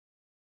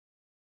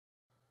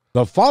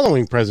The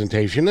following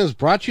presentation is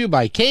brought to you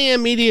by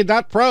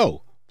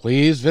kmmedia.pro.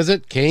 Please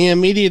visit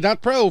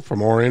kmmedia.pro for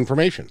more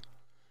information.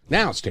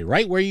 Now stay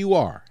right where you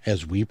are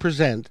as we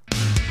present.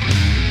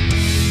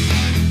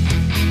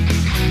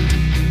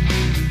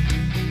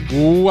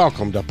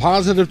 Welcome to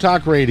Positive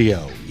Talk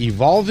Radio,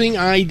 evolving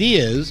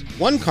ideas,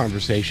 one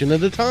conversation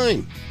at a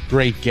time.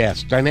 Great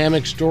guests,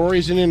 dynamic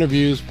stories and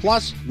interviews,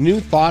 plus new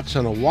thoughts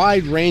on a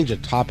wide range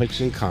of topics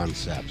and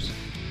concepts.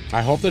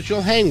 I hope that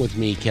you'll hang with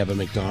me, Kevin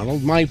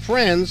McDonald, my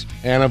friends,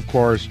 and of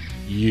course,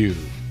 you.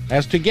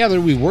 As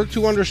together we work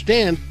to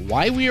understand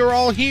why we are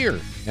all here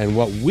and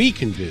what we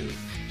can do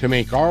to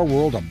make our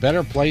world a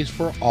better place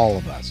for all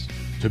of us.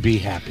 To be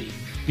happy,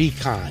 be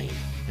kind,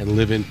 and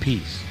live in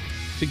peace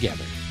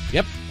together.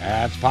 Yep,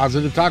 that's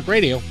Positive Talk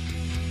Radio.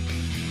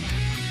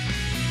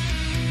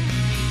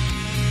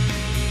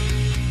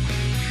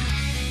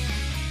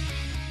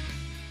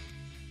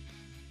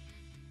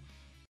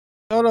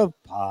 Of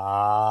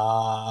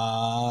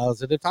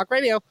Positive Talk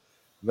Radio.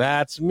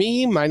 That's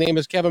me. My name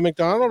is Kevin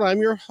McDonald. I'm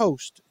your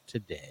host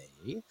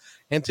today.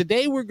 And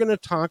today we're going to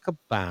talk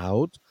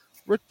about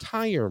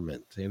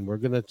retirement. And we're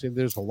going to,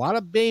 there's a lot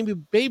of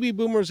baby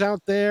boomers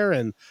out there,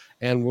 and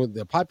with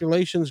the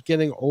population's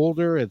getting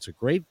older, it's a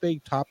great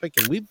big topic.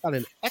 And we've got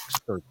an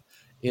expert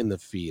in the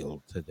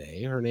field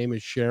today. Her name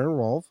is Sharon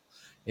Rolfe.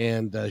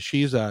 And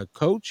she's a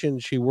coach, and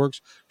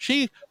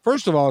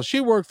first of all,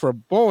 she worked for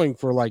Boeing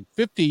for like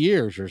 50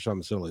 years or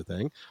some silly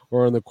thing,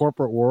 or in the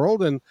corporate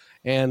world.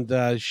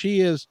 And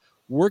she is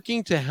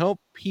working to help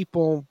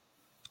people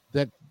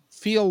that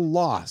feel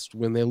lost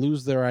when they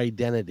lose their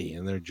identity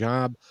and their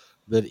job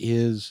that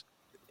is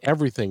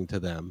everything to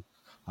them.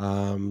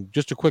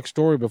 Just a quick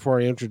story before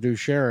I introduce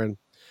Sharon.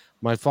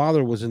 My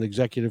father was an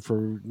executive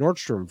for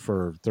Nordstrom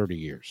for 30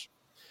 years.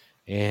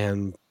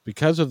 And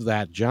because of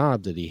that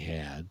job that he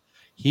had,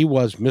 he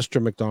was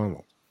Mr.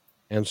 McDonald.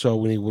 And so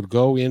when he would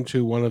go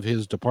into one of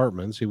his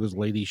departments, he was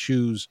Lady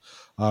Shoes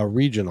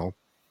regional.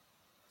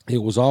 It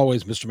was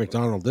always Mr.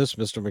 McDonald this,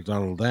 Mr.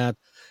 McDonald that,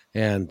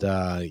 and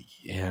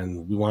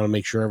we want to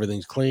make sure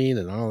everything's clean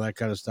and all that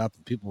kind of stuff.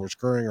 And people were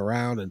scurrying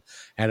around and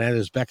at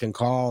his beck and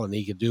call, and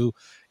he could do.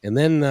 And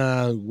then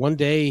one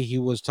day he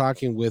was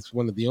talking with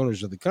one of the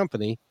owners of the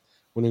company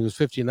when he was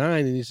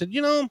 59, and he said,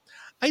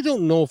 I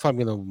don't know if I'm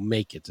going to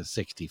make it to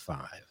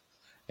 65.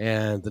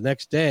 And the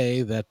next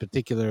day, that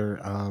particular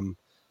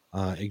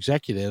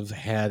executive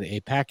had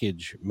a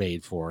package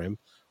made for him,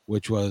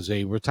 which was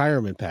a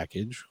retirement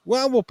package.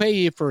 Well, we'll pay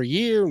you for a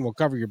year and we'll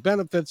cover your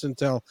benefits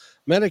until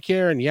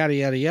Medicare and yada,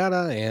 yada,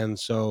 yada. And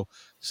so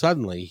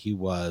suddenly he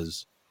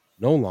was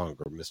no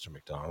longer Mr.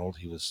 McDonald.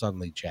 He was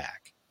suddenly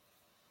Jack.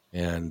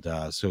 And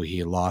so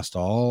he lost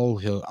all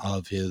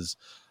of his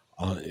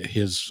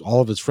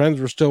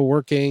friends were still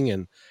working,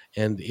 and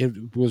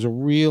it was a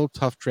real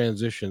tough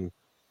transition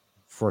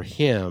for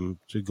him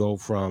to go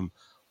from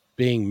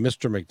being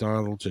Mr.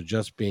 McDonald to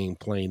just being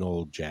plain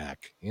old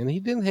Jack. And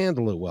he didn't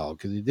handle it well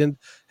because he didn't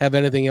have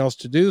anything else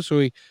to do. So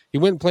he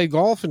went and played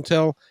golf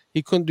until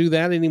he couldn't do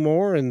that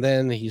anymore. And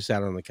then he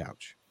sat on the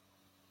couch.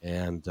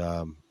 And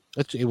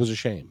it was a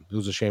shame. It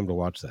was a shame to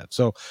watch that.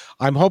 So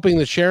I'm hoping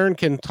that Sharon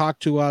can talk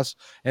to us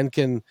and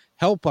can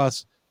help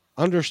us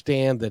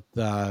understand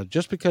that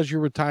just because you're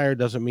retired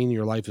doesn't mean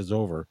your life is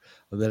over,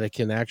 that it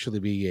can actually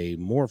be a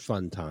more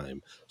fun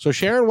time. So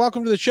Sharon,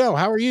 welcome to the show.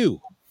 How are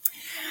you?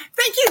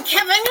 Thank you,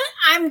 Kevin.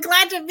 I'm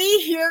glad to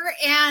be here.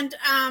 And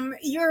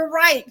you're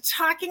right.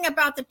 Talking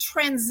about the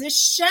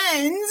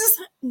transitions,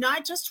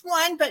 not just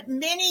one, but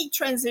many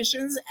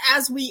transitions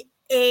as we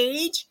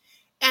age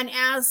and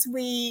as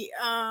we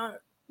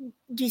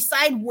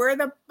decide we're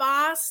the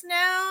boss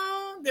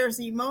now. There's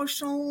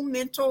emotional,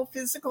 mental,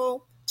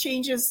 physical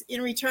changes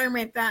in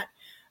retirement that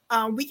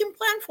we can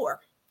plan for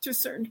to a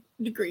certain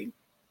degree.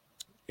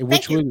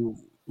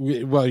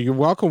 Well, you're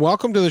welcome.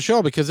 Welcome to the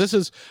show, because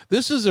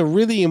this is a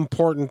really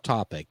important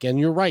topic. And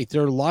you're right.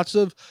 There are lots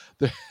of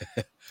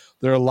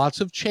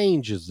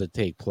changes that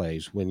take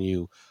place when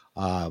you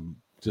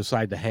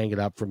decide to hang it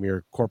up from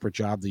your corporate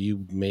job that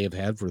you may have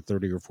had for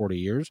 30 or 40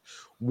 years.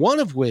 One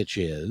of which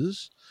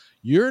is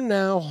you're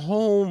now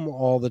home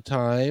all the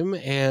time,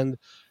 and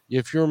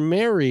if you're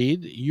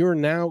married, you're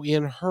now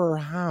in her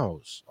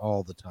house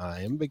all the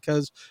time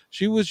because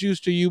she was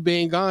used to you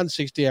being gone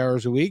 60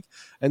 hours a week,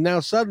 and now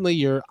suddenly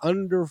you're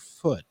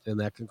underfoot, and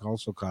that can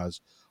also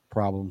cause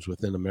problems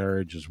within a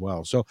marriage as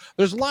well. So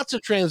there's lots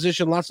of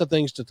transition, lots of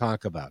things to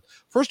talk about.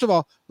 First of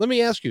all, let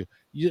me ask you,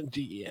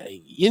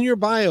 in your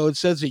bio, it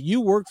says that you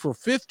worked for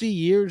 50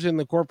 years in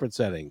the corporate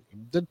setting.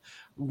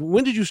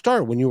 When did you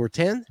start? When you were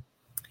 10?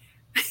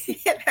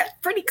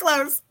 Pretty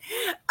close.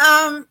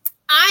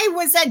 I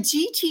was at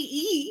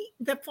GTE,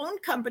 the phone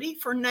company,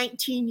 for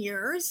 19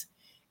 years,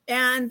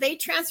 and they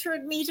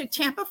transferred me to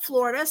Tampa,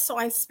 Florida. So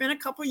I spent a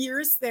couple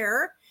years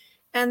there.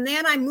 And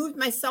then I moved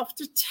myself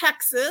to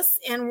Texas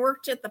and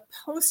worked at the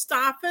post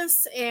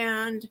office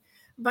and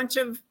a bunch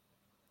of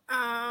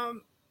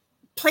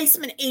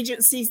placement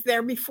agencies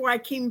there before I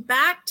came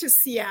back to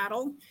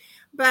Seattle.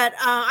 But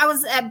I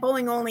was at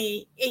Boeing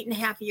only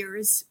 8.5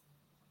 years.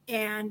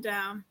 And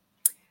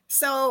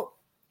So,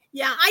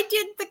 yeah, I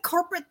did the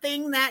corporate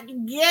thing that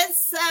get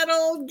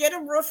settled, get a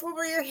roof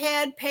over your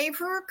head, pay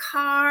for a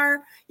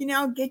car,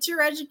 get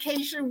your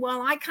education.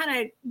 Well, I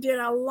kind of did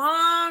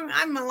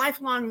I'm a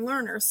lifelong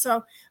learner,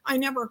 so I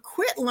never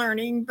quit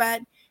learning,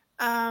 but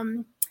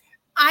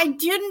I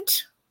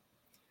didn't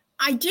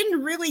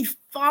really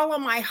follow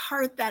my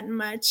heart that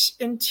much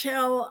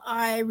until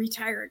I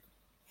retired.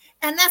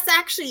 And that's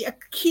actually a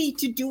key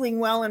to doing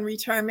well in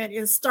retirement,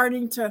 is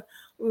starting to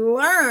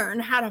learn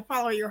how to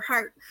follow your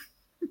heart.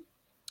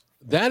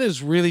 That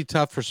is really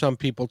tough for some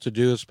people to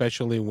do,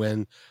 especially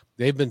when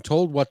they've been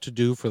told what to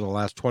do for the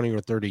last 20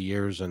 or 30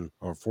 years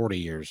or 40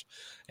 years.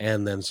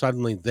 And then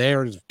suddenly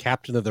they're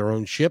captain of their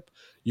own ship.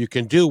 You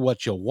can do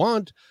what you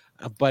want,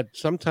 but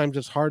sometimes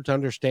it's hard to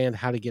understand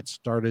how to get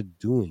started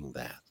doing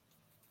that.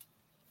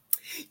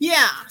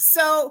 Yeah.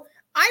 So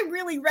I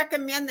really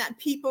recommend that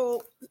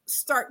people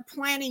start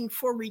planning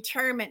for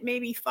retirement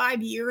maybe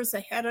 5 years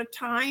ahead of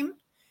time.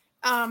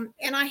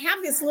 And I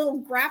have this little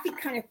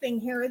graphic kind of thing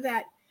here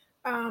that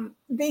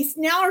they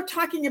now are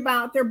talking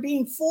about there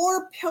being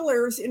 4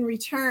 pillars in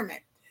retirement.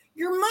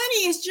 Your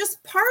money is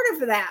just part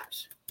of that.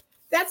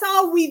 That's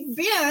all we've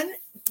been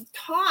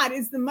taught,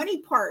 is the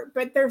money part.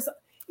 But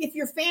if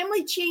your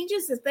family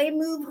changes, if they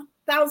move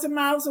 1,000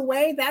 miles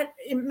away, that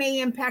it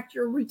may impact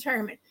your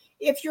retirement.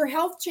 If your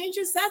health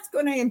changes, that's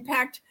going to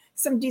impact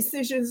some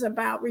decisions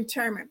about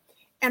retirement.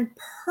 And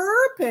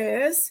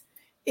purpose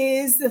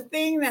is the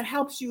thing that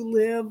helps you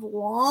live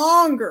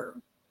longer,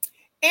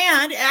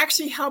 and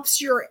actually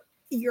helps your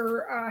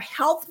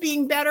health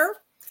being better,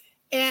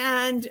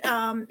 and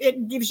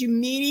it gives you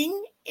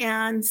meaning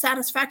and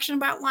satisfaction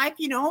about life.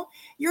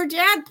 Your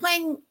dad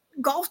playing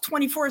golf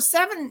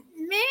 24/7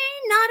 may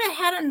not have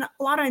had a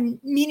lot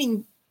of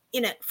meaning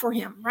in it for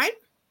him, right?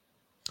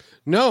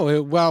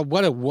 No,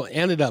 what it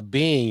ended up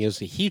being is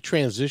that he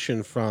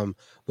transitioned from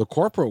the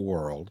corporate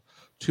world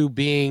to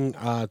being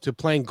to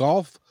playing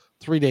golf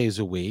 3 days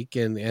a week,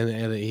 and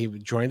he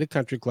joined a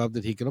country club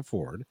that he could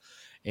afford.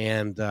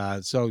 And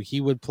so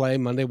he would play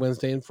Monday,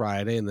 Wednesday, and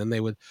Friday, and then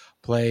they would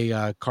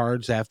play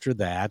cards after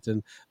that.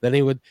 And then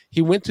he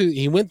went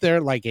there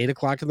at like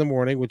 8:00 in the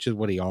morning, which is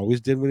what he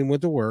always did when he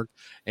went to work.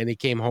 And he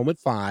came home at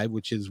 5,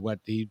 which is what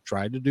he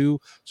tried to do.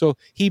 So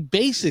he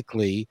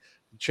basically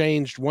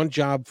changed one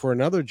job for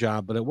another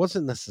job, but it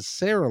wasn't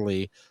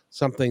necessarily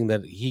something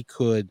that he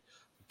could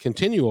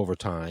continue over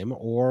time,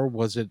 or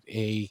was it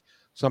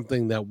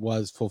something that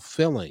was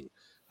fulfilling?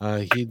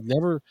 He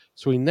never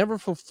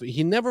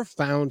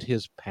found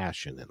his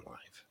passion in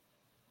life.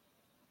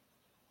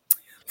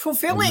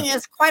 Fulfilling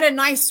is quite a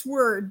nice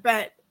word,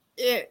 but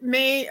it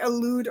may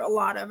elude a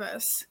lot of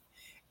us.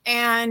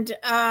 And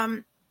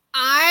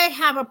I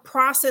have a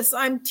process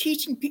I'm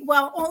teaching people.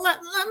 Well,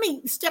 let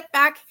me step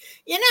back.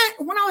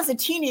 When I was a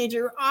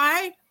teenager,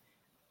 I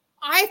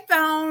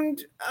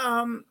found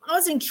I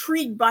was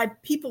intrigued by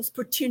people's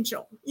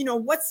potential.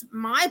 What's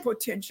my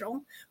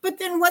potential? But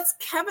then what's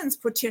Kevin's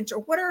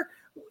potential?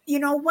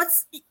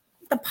 What's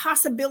the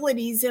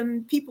possibilities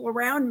in people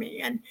around me?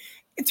 And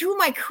through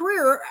my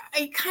career,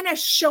 I kind of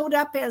showed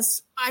up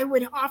as I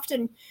would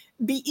often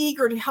be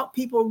eager to help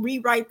people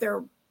rewrite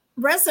their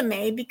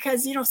resume,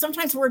 because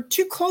sometimes we're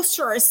too close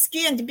to our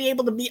skin to be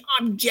able to be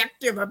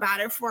objective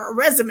about it for a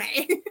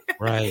resume.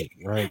 Right.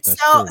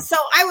 So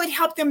I would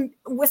help them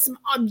with some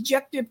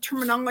objective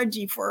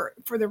terminology for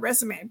the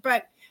resume.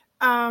 But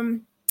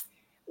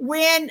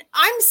when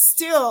I'm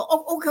still,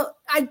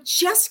 I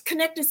just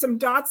connected some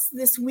dots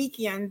this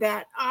weekend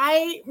that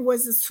I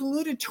was a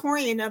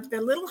salutatorian of the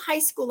little high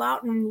school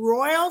out in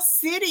Royal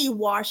City,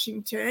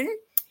 Washington.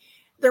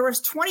 There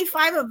was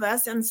 25 of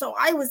us, and so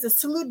I was the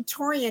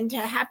salutatorian to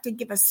have to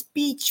give a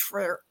speech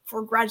for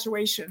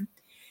graduation.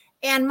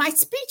 And my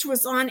speech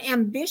was on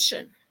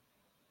ambition.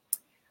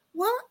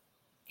 Well,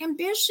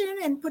 ambition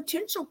and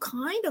potential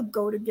kind of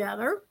go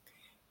together.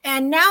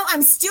 And now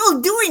I'm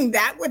still doing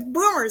that with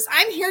boomers.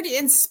 I'm here to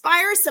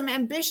inspire some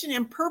ambition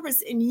and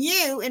purpose in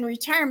you in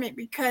retirement,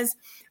 because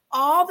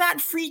all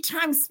that free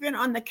time spent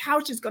on the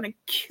couch is going to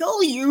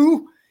kill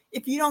you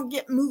if you don't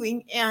get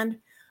moving and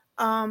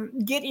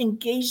get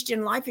engaged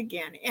in life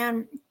again.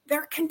 And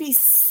there can be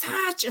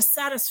such a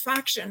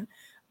satisfaction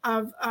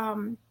of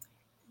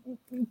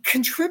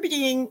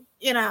contributing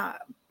in a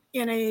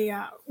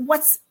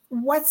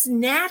what's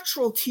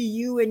natural to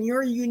you and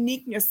your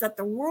uniqueness that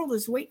the world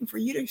is waiting for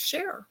you to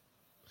share.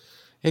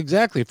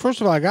 Exactly. First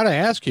of all, I got to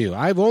ask you,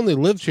 I've only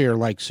lived here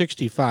like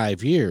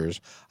 65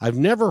 years. I've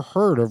never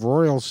heard of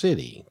Royal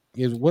City.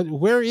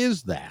 Where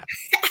is that?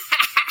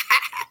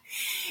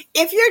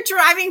 If you're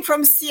driving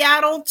from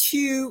Seattle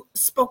to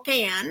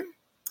Spokane,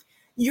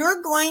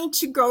 you're going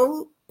to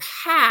go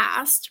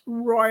past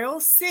Royal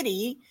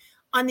City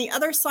on the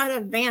other side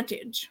of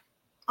Vantage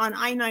on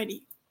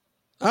I-90.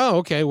 Oh,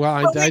 okay.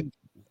 Well,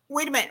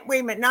 wait a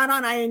minute. Not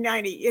on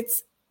I-90.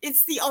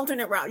 It's the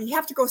alternate route. You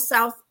have to go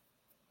south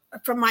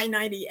from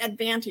I-90 at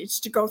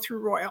Vantage to go through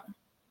Royal.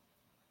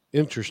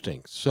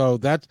 Interesting. So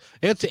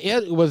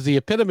it was the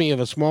epitome of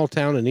a small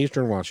town in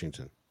Eastern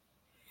Washington.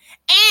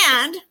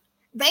 And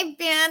they've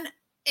been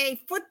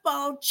a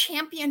football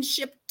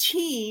championship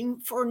team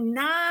for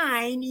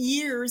 9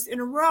 years in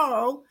a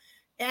row.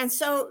 And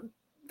so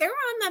they're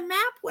on the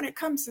map when it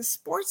comes to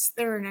sports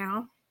there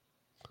now.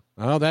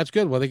 Oh, that's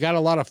good. Well, they got a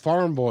lot of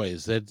farm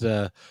boys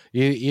that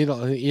eat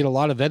a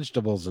lot of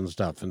vegetables and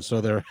stuff, and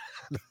so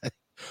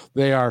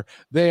they are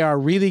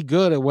really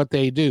good at what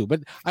they do.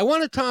 But I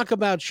want to talk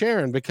about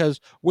Sharon,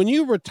 because when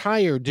you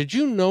retired, did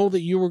you know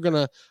that you were going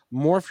to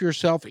morph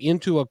yourself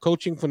into a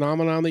coaching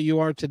phenomenon that you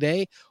are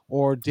today,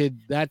 or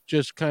did that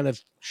just kind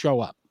of show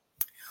up?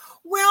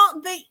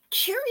 Well, the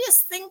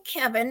curious thing,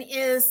 Kevin,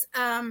 is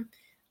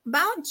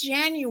about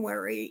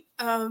January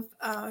of,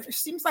 it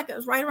seems like it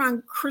was right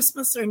around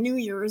Christmas or New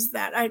Year's,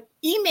 that an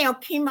email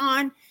came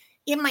on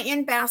in my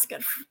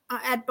in-basket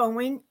at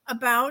Boeing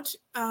about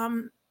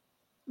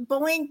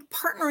Boeing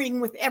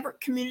partnering with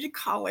Everett Community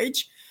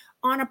College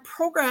on a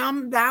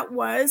program that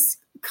was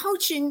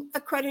coaching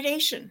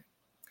accreditation.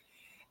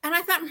 And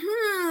I thought,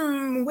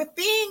 with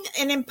being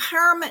an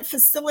empowerment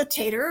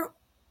facilitator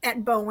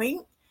at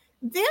Boeing,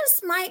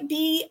 this might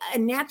be a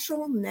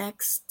natural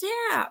next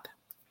step.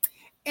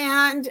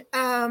 And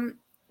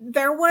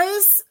there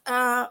was,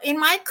 in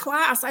my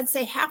class, I'd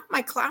say half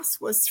my class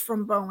was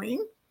from Boeing.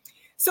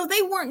 So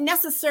they weren't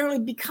necessarily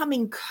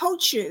becoming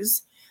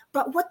coaches,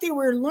 but what they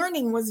were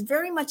learning was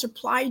very much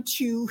applied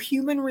to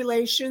human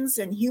relations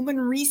and human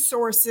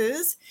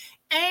resources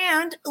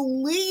and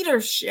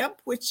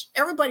leadership, which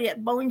everybody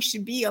at Boeing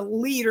should be a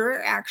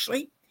leader,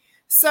 actually.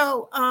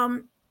 So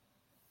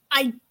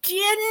I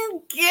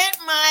didn't get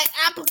my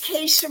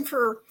application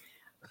for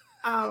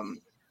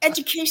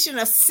education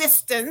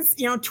assistance,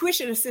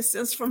 tuition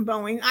assistance from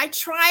Boeing. I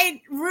tried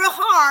real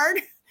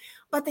hard,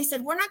 but they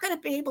said, we're not going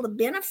to be able to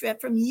benefit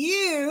from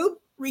you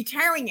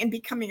retiring and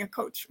becoming a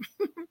coach.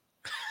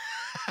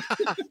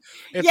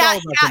 You're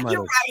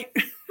right.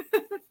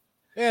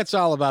 It's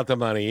all about the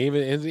money.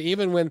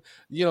 Even when,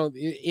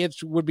 it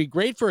would be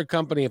great for a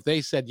company if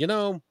they said,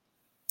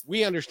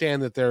 we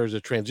understand that there is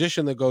a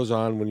transition that goes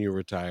on when you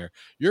retire.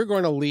 You're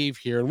going to leave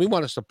here, and we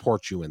want to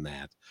support you in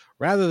that,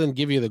 rather than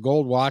give you the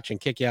gold watch and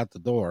kick you out the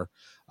door.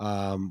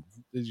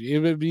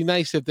 It would be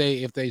nice if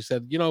they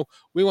said,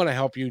 we want to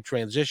help you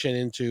transition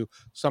into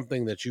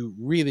something that you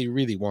really,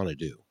 really want to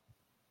do.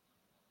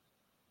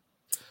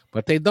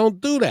 But they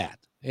don't do that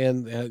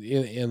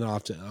in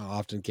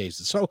often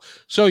cases.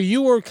 So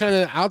you were kind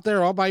of out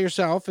there all by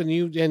yourself, and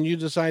you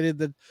decided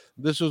that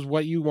this was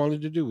what you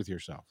wanted to do with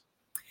yourself.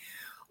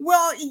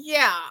 Well,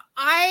 yeah,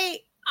 I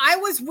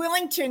was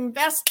willing to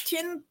invest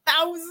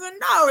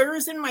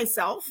 $10,000 in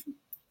myself,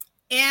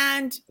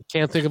 and I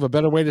can't think of a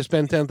better way to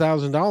spend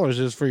 $10,000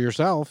 is for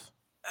yourself.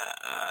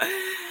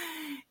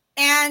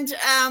 And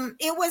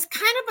it was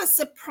kind of a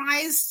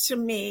surprise to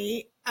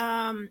me.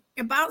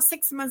 About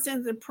 6 months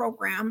into the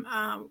program,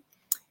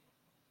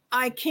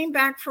 I came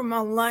back from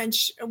a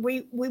lunch.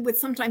 We would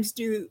sometimes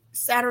do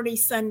Saturday,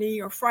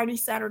 Sunday, or Friday,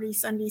 Saturday,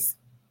 Sundays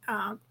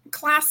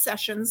class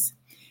sessions.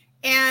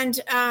 And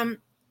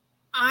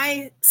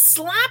I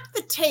slapped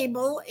the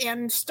table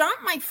and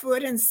stomped my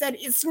foot and said,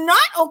 it's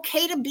not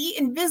okay to be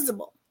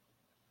invisible.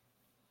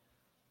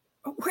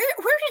 Where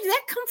did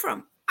that come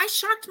from? I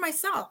shocked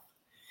myself.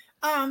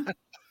 But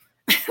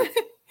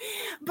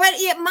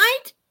it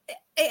might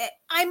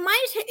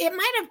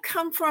have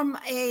come from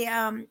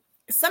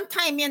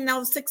sometime in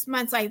those 6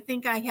 months. I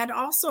think I had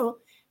also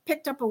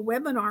picked up a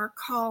webinar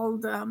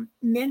called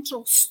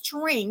Mental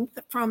Strength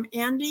from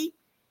Andy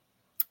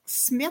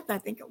Smith, I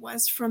think it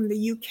was, from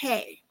the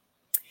UK.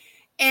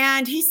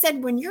 And he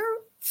said, when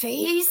you're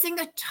facing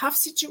a tough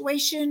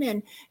situation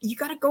and you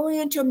got to go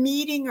into a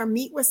meeting or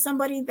meet with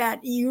somebody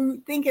that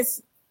you think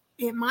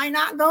it might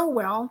not go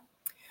well,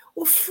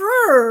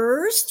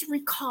 first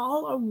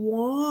recall a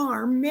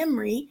warm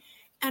memory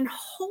and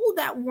hold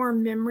that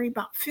warm memory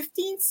about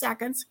 15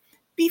 seconds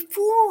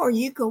before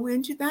you go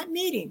into that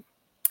meeting.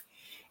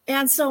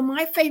 And so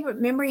my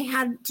favorite memory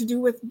had to do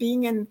with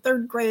being in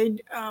third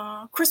grade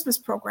Christmas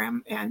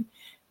program. And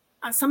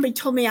somebody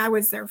told me I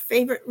was their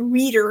favorite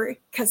reader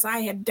because I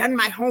had done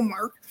my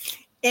homework.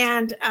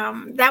 And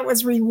that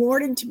was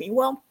rewarding to me.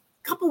 Well,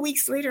 a couple of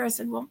weeks later, I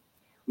said, well,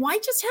 why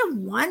just have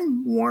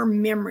one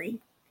warm memory?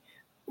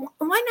 Why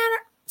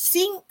not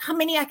seeing how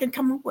many I can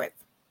come up with?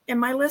 In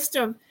my list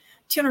of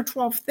 10 or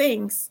 12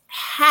 things,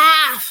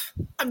 half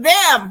of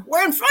them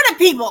were in front of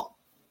people.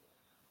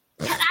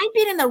 Had I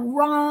been in the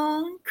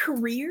wrong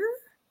career?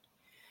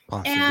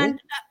 Possibly.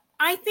 And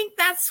I think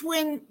that's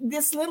when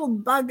this little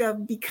bug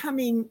of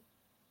becoming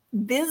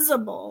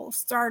visible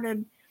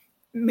started,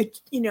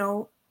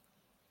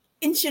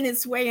 inching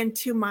its way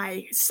into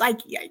my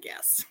psyche, I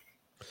guess.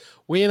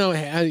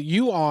 Well,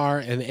 you are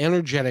an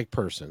energetic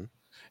person,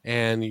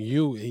 and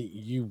you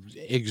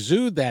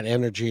exude that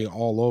energy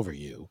all over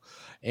you.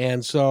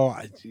 And so,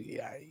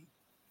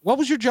 what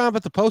was your job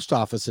at the post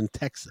office in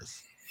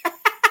Texas?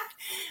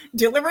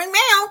 Delivering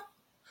mail.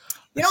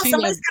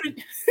 Somebody's gonna.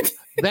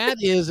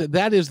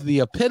 that is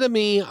the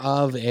epitome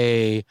of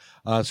a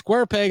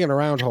square peg in a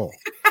round hole.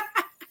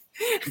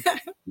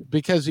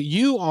 Because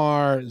you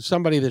are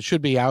somebody that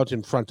should be out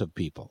in front of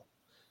people.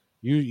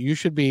 You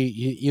should be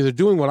either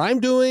doing what I'm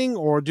doing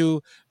or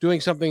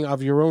doing something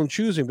of your own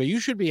choosing, but you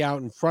should be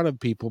out in front of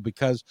people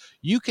because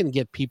you can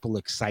get people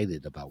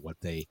excited about what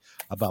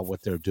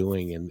they're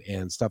doing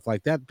and stuff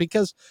like that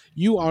because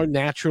you are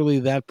naturally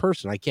that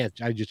person. I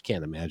just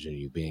can't imagine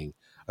you being,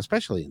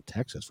 especially in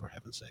Texas, for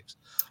heaven's sakes.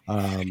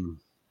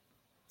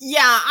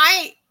 Yeah,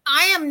 I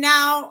am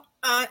now.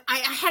 I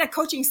had a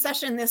coaching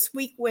session this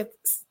week with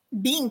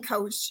Being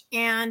Coach,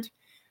 and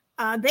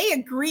they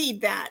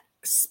agreed that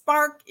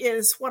spark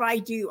is what I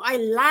do. I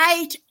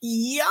light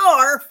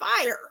your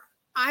fire.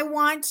 I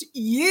want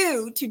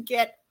you to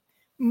get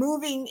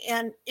moving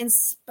and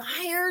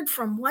inspired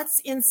from what's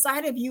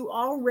inside of you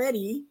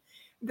already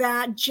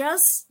that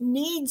just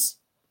needs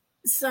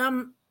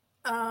some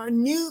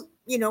new,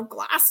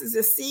 glasses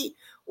to see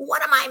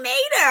what am I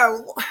made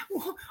of?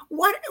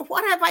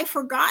 What have I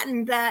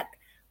forgotten that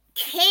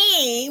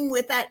came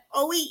with that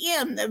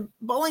OEM, the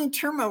Boeing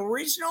Term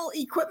Original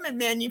Equipment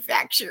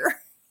Manufacturer?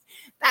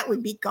 That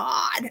would be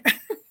God.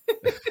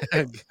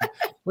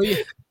 Well,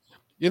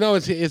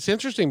 it's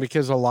interesting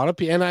because a lot of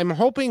people, and I'm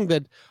hoping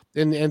that,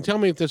 and tell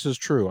me if this is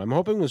true. I'm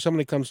hoping when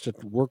somebody comes to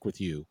work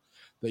with you,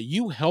 that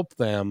you help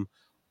them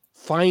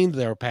find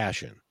their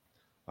passion,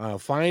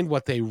 find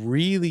what they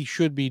really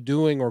should be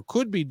doing or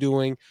could be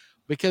doing,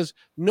 because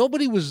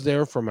nobody was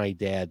there for my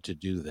dad to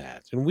do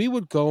that. And we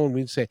would go and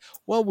we'd say,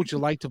 well, would you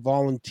like to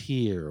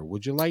volunteer?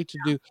 Would you like to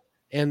do?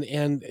 And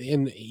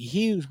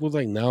he was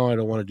like, no, I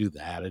don't want to do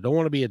that. I don't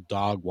want to be a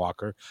dog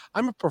walker.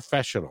 I'm a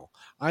professional.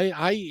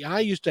 I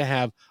used to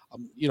have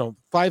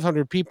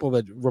 500 people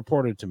that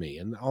reported to me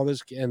and all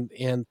this,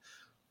 and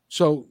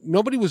so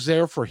nobody was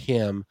there for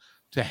him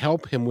to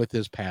help him with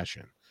his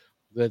passion,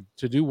 that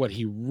to do what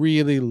he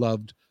really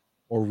loved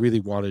or really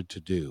wanted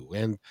to do.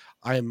 And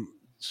I'm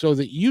so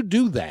that you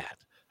do that.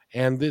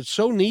 And it's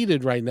so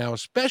needed right now,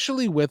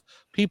 especially with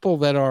people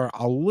that are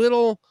a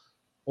little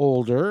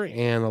older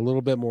and a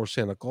little bit more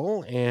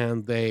cynical,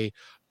 and they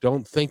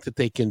don't think that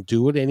they can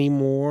do it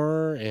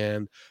anymore.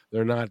 And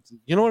they're not,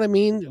 you know what I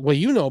mean? Well,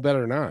 you know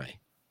better than I.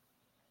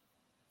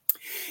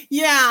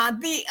 Yeah,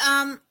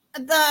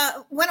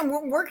 when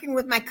I'm working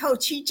with my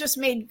coach, he just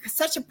made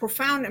such a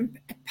profound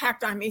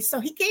impact on me. So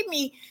he gave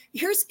me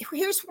here's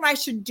what I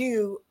should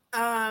do,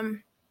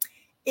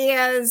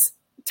 is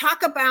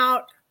talk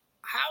about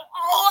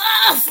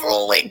how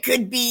awful it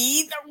could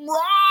be, the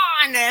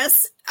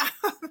rawness.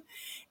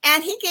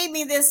 And he gave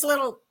me this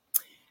little,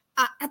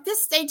 at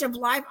this stage of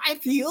life, I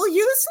feel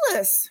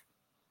useless.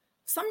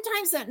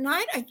 Sometimes at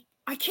night,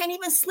 I can't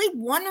even sleep,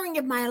 wondering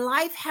if my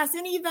life has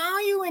any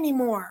value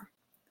anymore.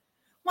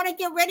 When I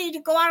get ready to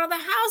go out of the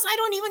house, I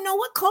don't even know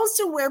what clothes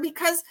to wear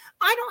because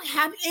I don't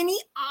have any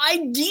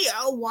idea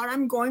what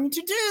I'm going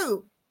to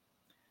do.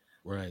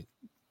 Right.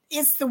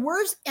 It's the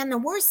worst, and the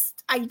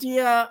worst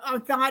idea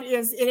of thought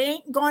is it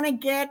ain't going to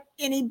get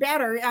any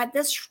better at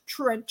this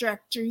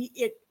trajectory.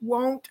 It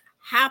won't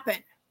happen.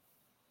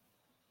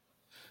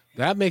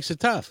 That makes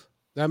it tough.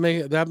 That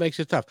makes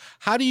it tough.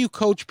 How do you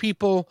coach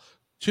people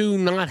to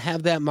not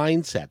have that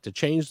mindset, to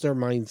change their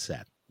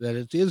mindset that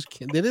it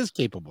is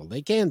capable?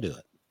 They can do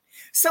it.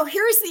 So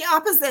here's the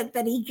opposite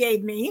that he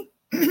gave me.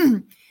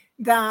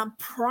 The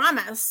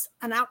promise,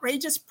 an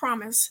outrageous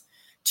promise.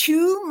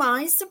 To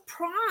my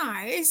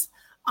surprise,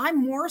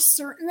 I'm more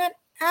certain than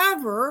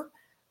ever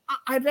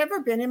I've ever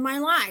been in my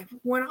life.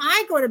 When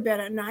I go to bed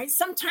at night,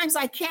 sometimes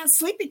I can't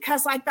sleep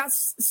because I got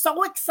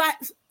so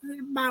excited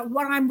about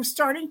what I'm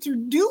starting to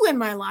do in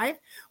my life.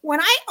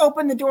 When I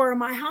open the door of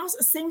my house,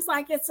 it seems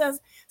like it says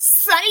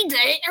sunny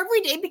day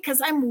every day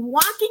because I'm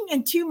walking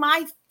into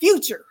my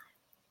future.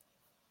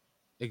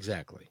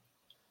 Exactly.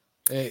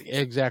 So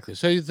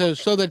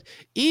that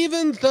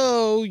even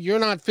though you're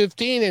not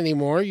 15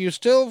 anymore, you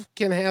still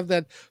can have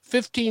that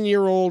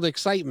 15-year-old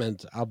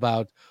excitement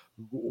about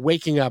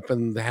waking up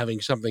and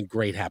having something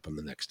great happen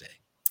the next day.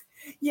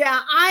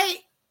 Yeah,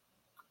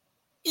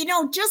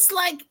 just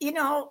like,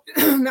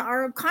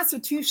 our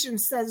Constitution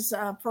says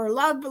for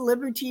love,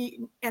 liberty,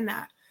 and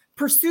the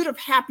pursuit of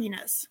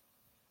happiness.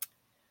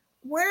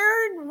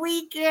 Where did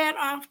we get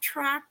off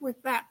track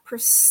with that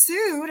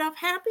pursuit of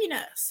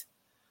happiness?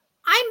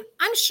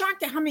 I'm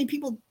shocked at how many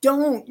people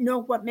don't know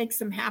what makes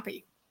them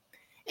happy.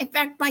 In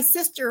fact, my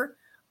sister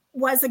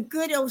was a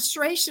good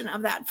illustration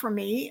of that for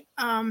me.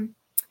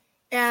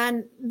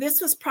 And this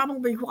was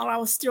probably while I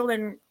was still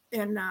in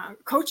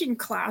coaching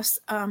class.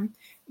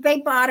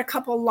 They bought a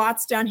couple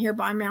lots down here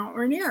by Mount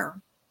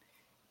Rainier.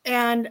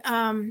 And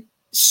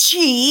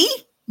she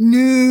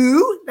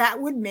knew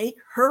that would make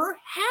her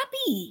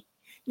happy.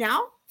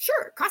 Now,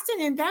 sure, it cost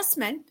an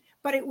investment,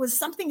 but it was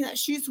something that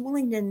she's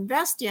willing to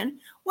invest in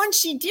when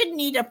she did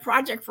need a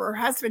project for her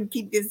husband to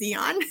keep busy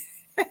on.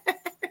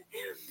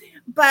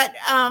 But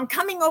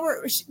coming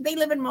over, they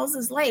live in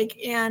Moses Lake.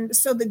 And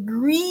so the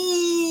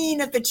green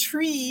of the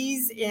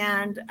trees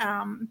and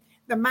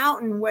the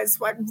mountain was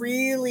what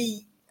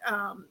really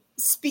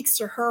speaks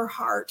to her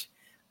heart,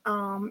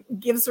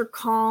 gives her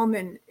calm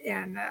and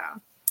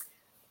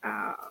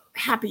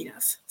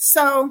happiness.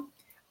 So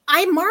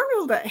I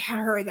marveled at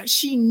her that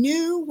she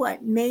knew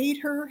what made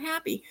her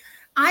happy.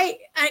 I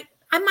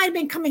might have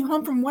been coming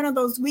home from one of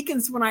those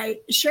weekends when I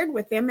shared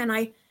with them, and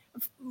I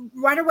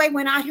right away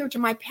went out here to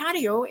my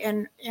patio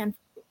and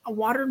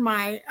watered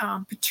my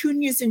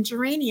petunias and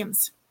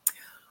geraniums.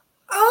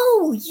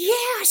 Oh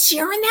yeah,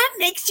 Sharon, that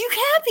makes you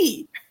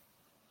happy.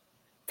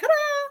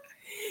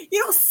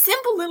 Ta-da!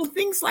 Simple little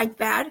things like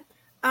that.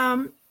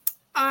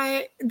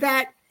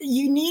 That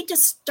you need to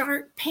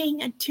start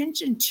paying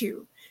attention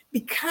to,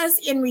 because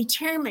in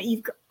retirement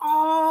you've got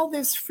all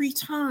this free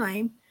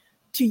time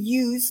to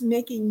use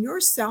making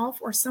yourself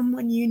or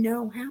someone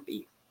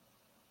happy.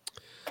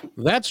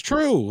 That's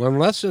true.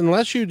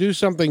 Unless you do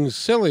something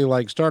silly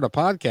like start a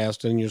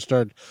podcast and you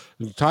start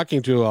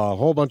talking to a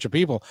whole bunch of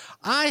people.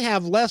 I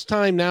have less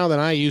time now than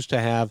I used to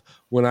have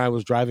when I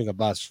was driving a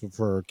bus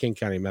for King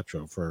County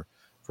Metro for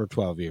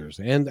 12 years.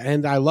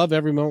 And I love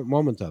every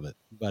moment of it.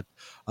 But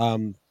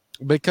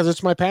because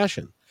it's my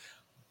passion.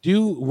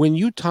 When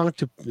you talk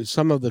to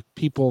some of the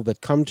people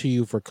that come to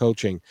you for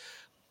coaching,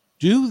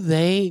 do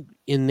they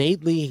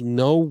innately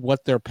know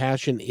what their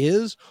passion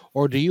is,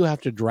 or do you have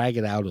to drag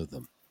it out of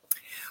them?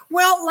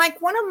 Well,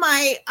 like one of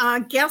my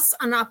guests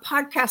on a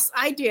podcast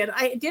I did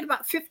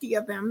about 50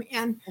 of them.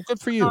 And well, good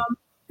for you.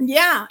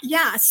 Yeah.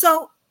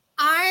 So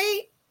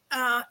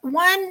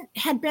one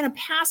had been a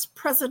past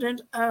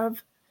president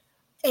of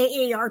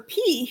AARP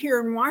here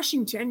in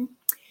Washington,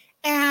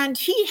 and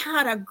he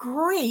had a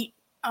great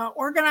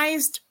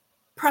organized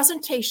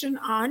presentation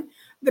on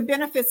the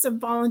benefits of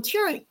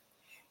volunteering.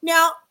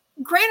 Now,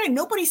 granted,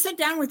 nobody sat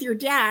down with your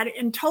dad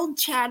and told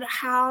Chad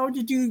how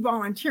to do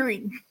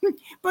volunteering,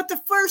 but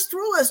the first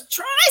rule is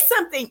try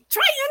something,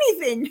 try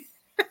anything.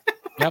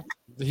 Yep,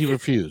 he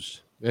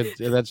refused.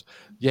 That's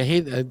you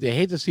hate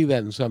to see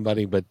that in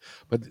somebody, but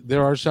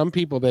there are some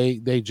people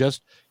he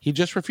just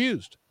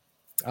refused.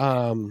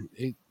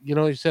 He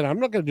said, I'm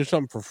not going to do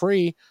something for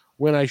free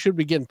when I should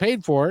be getting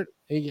paid for it.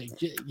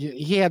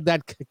 He had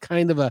that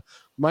kind of a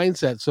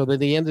mindset, so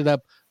that he ended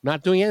up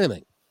not doing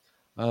anything.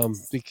 But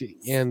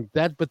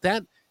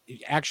that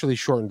actually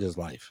shortened his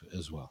life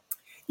as well.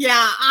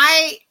 Yeah,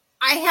 I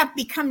have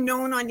become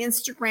known on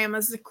Instagram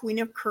as the Queen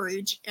of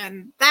Courage,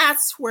 and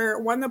that's where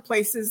one of the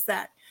places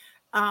that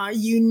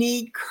you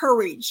need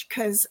courage,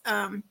 because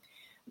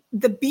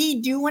the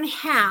be, do, and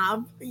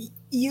have,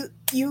 you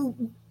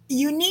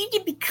need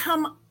to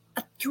become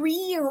a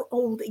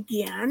 3-year-old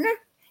again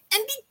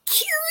and be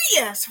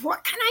curious.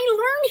 What can I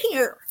learn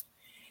here?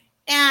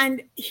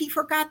 And he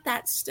forgot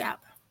that step.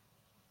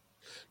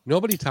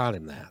 Nobody taught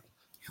him that.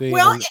 It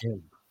might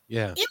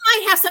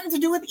have something to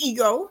do with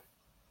ego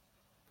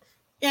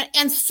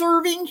and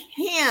serving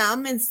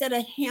him instead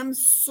of him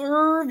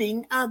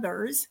serving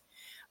others.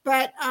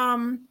 But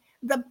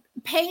the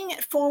paying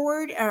it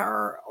forward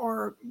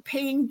or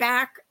paying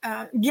back,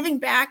 giving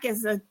back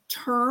is a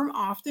term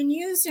often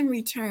used in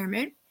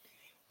retirement.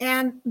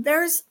 And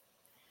there's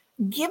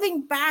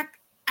giving back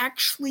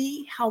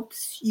actually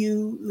helps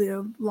you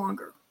live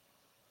longer.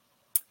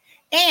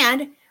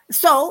 And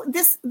so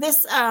this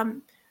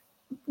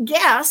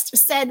guest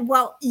said,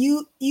 well,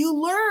 you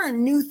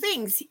learn new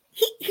things.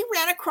 He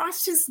ran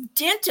across his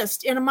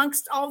dentist in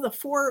amongst all the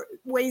 4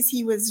 ways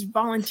he was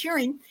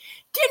volunteering.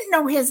 Didn't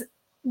know his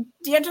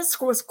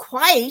dentist was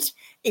quite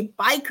a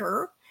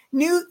biker,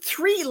 knew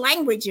 3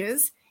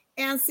 languages,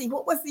 and see,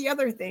 what was the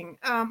other thing?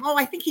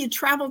 I think he had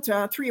traveled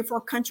to 3 or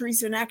 4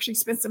 countries and actually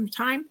spent some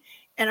time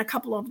in a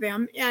couple of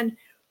them. And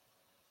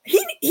he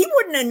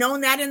wouldn't have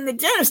known that in the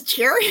dentist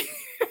chair.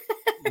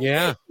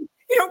 Yeah.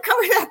 You don't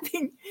cover that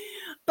thing.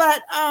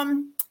 But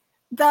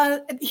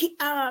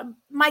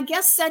my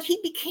guest said he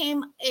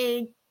became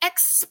an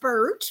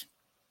expert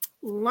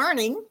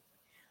learning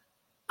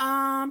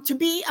to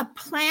be a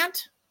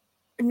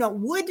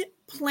wood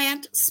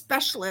plant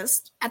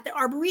specialist at the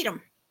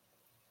Arboretum.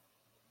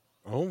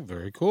 Oh,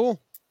 very cool.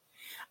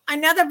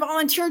 Another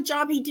volunteer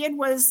job he did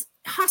was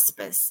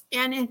hospice.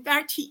 And in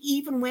fact, he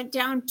even went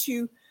down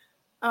to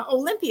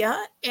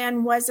Olympia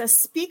and was a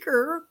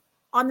speaker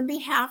on the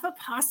behalf of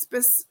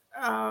hospice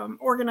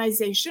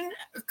organization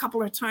a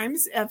couple of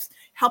times, of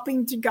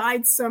helping to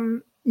guide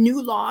some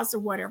new laws or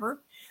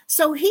whatever.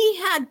 So he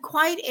had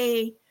quite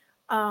a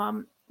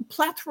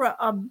plethora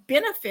of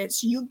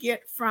benefits you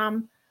get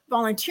from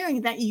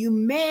volunteering that you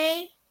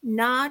may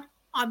not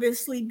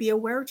obviously be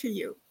aware to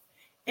you.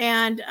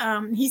 And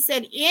he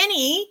said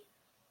any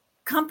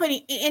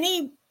company,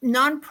 any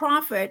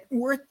nonprofit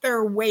worth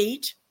their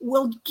weight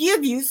will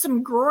give you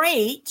some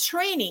great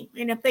training.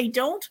 And if they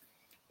don't,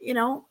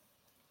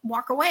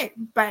 walk away.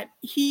 But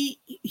he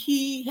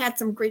had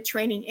some great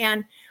training,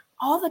 and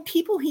all the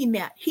people he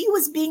met, he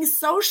was being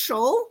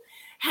social,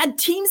 had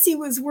teams he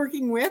was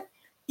working with,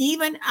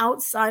 even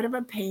outside of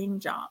a paying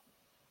job.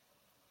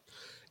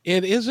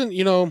 It isn't,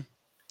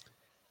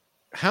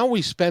 how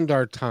we spend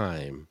our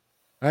time.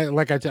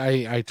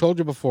 I told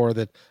you before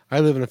that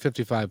I live in a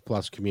 55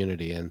 plus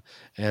community, and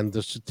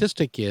the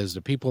statistic is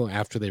the people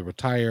after they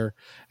retire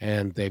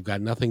and they've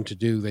got nothing to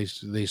do,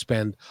 they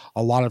spend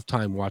a lot of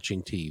time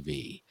watching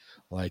TV,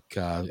 like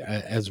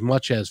as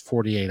much as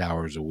 48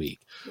 hours a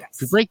week. Yes.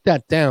 If you break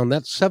that down,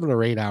 that's 7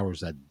 or 8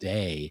 hours a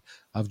day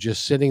of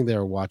just sitting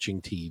there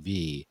watching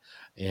TV,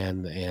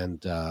 and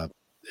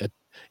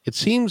it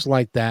seems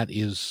like that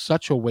is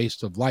such a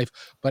waste of life.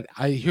 But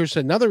here's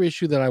another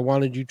issue that I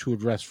wanted you to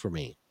address for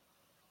me.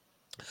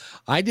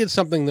 I did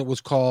something that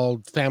was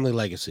called Family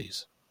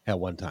Legacies at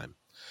one time.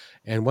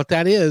 And what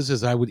that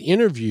is I would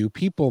interview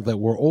people that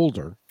were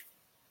older,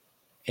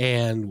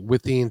 and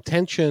with the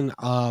intention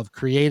of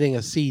creating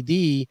a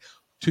CD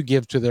to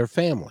give to their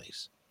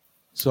families,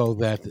 so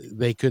that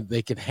they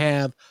could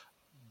have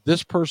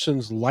this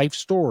person's life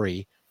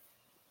story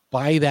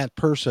by that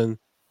person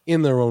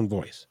in their own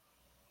voice.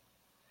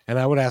 And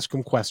I would ask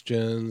them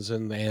questions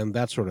and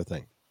that sort of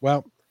thing.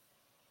 Well,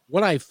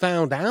 what I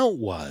found out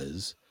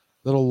was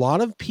that a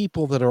lot of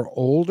people that are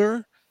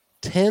older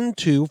tend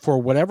to, for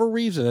whatever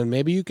reason, and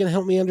maybe you can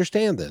help me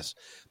understand this,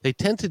 they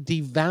tend to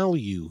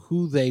devalue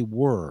who they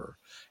were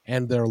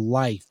and their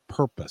life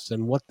purpose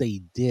and what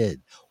they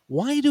did.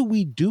 Why do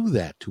we do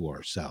that to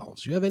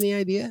ourselves? You have any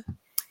idea?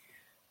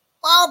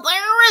 Well,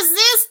 there is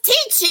this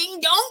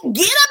teaching, don't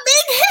get a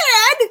big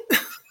head.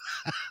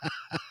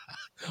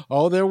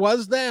 Oh, there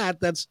was that.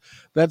 That's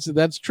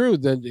true.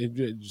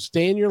 Then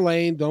stay in your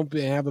lane. Don't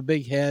have a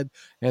big head,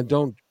 and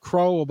don't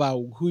crow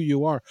about who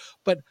you are.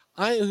 But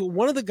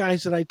one of the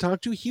guys that I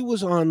talked to, he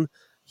was in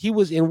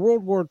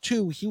World War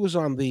II. He was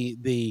on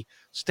the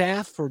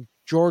staff for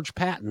George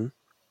Patton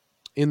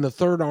in the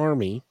Third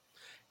Army,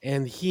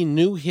 and he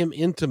knew him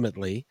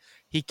intimately.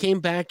 He came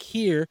back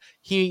here.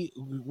 He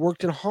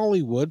worked in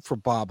Hollywood for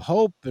Bob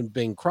Hope and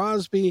Bing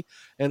Crosby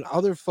and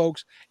other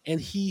folks. And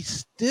I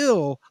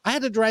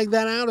had to drag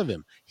that out of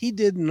him. He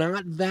did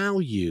not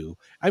value.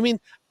 I mean,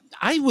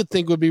 I would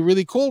think it would be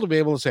really cool to be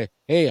able to say,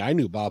 hey, I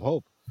knew Bob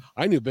Hope.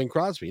 I knew Bing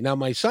Crosby. Now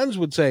my sons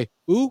would say,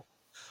 ooh,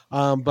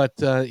 but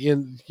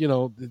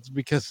it's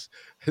because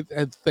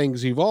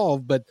things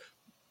evolve. But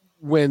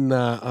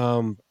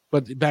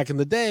but back in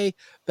the day,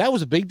 that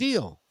was a big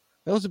deal.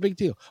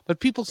 But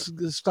people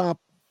stop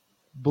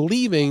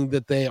believing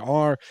that they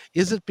are.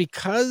 Is it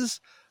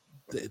because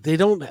they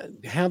don't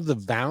have the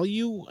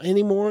value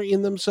anymore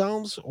in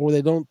themselves, or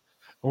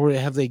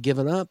have they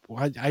given up?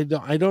 I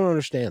don't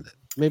understand it.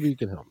 Maybe you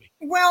can help me.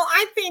 Well,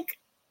 I think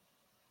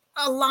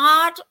a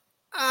lot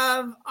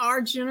of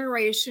our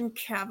generation,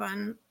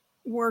 Kevin,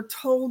 were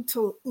told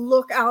to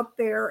look out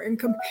there and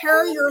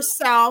compare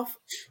yourself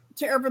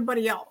to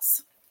everybody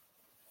else.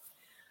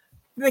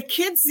 The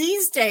kids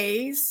these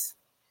days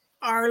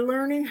are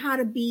learning how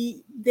to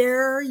be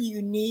their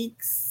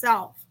unique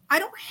self. I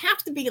don't have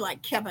to be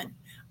like Kevin.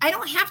 I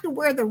don't have to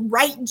wear the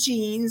right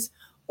jeans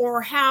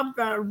or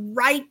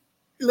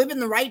live in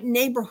the right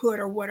neighborhood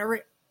or whatever,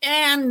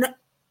 and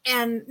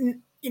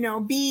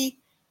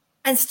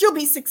still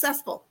be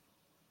successful.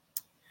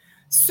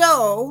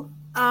 So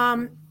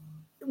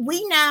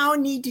we now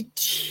need to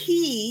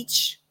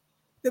teach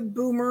the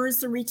boomers,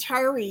 the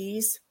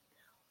retirees,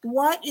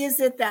 what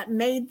is it that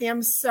made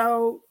them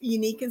so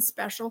unique and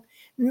special?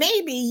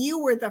 Maybe you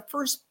were the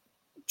first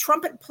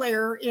trumpet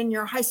player in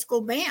your high school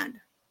band.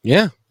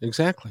 Yeah,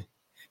 exactly.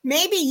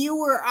 Maybe you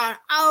were an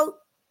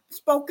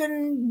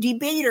outspoken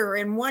debater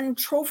and won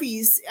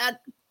trophies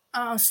at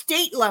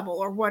state level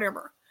or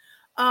whatever.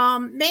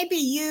 Maybe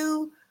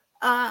you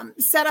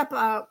set up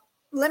a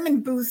lemon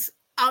booth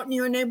out in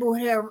your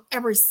neighborhood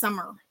every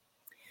summer.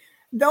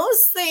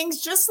 Those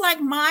things, just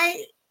like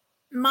my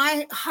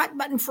hot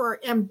button for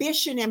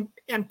ambition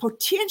and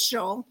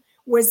potential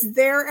was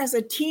there as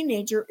a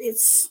teenager,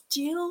 it's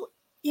still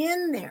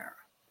in there.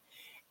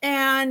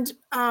 And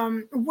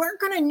we're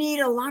going to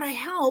need a lot of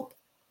help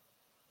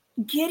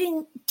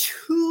getting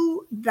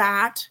to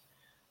that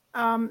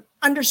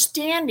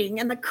understanding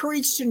and the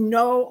courage to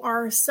know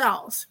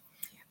ourselves.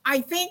 I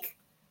think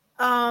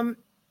my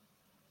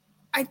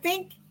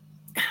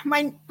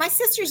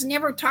sisters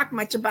never talk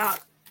much about,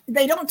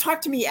 they don't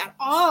talk to me at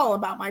all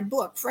about my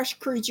book, Fresh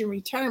Courage in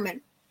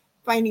Retirement,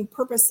 Finding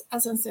Purpose,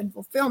 Essence, and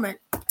Fulfillment,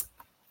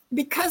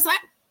 because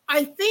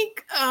I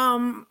think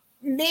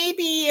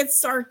maybe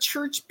it's our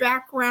church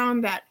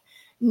background that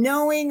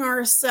knowing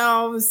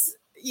ourselves,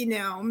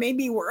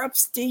 maybe we're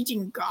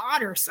upstaging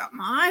God or something.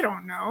 I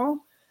don't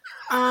know.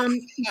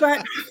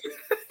 But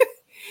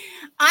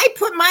I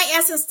put my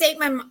essence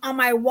statement on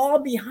my wall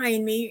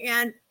behind me,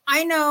 and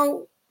I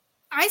know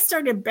I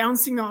started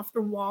bouncing off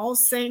the wall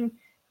saying,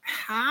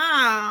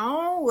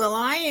 how will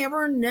I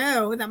ever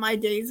know that my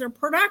days are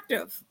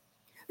productive?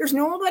 There's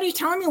nobody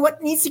telling me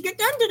what needs to get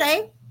done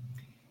today.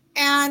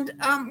 And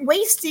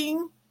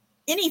wasting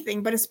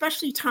anything, but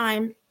especially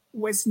time,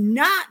 was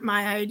not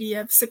my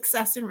idea of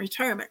success in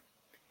retirement.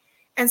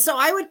 And so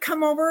I would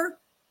come over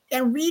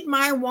and read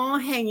my wall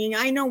hanging.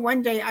 I know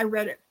one day I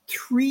read it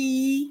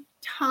 3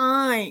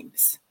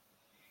 times.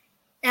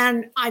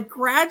 And I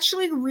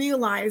gradually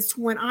realized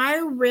when I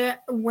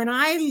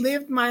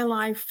lived my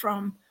life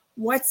from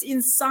what's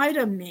inside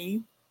of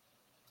me,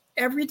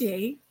 every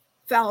day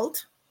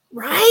felt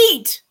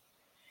right.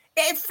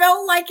 It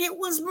felt like it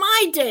was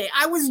my day.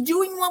 I was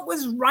doing what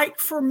was right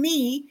for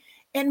me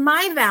and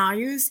my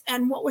values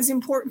and what was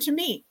important to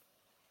me.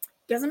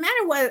 Doesn't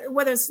matter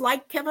whether it's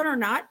like Kevin or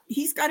not.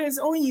 He's got his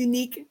own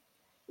unique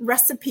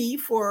recipe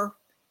for,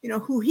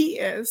 who he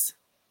is.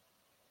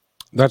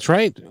 That's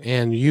right.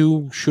 And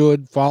you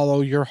should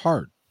follow your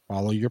heart,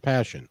 follow your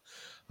passion.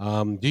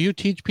 Do you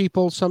teach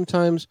people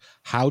sometimes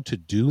how to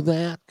do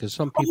that? Because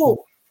some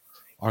people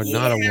are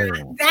not aware.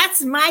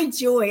 That's my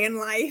joy in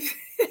life.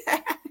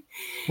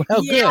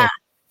 Well, good.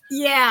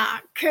 Yeah,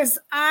 because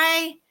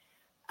I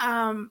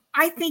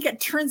think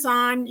it turns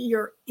on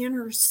your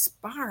inner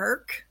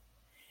spark,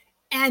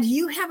 and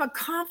you have a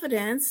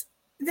confidence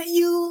that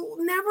you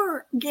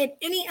never get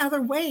any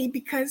other way,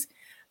 because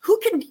who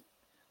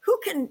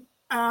can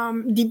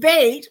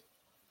debate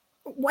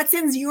what's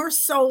in your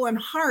soul and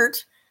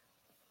heart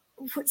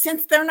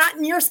since they're not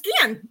in your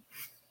skin?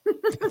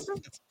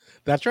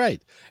 That's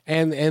right.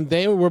 And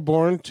they were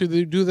born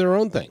to do their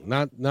own thing,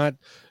 not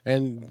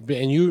and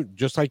you,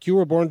 just like you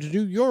were born to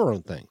do your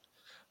own thing.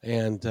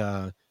 And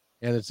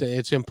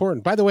it's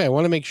important. By the way, I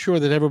want to make sure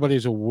that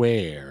everybody's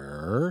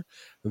aware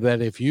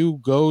that if you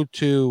go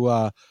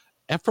to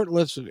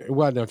effortless,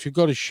 well, no, if you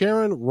go to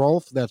Sharon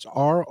Rolfe, that's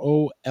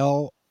ROLPH.com.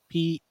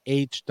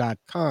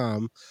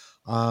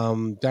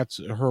 That's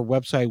her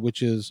website,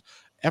 which is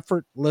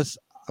Effortless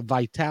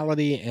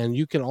Vitality, and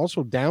you can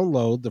also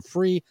download the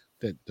free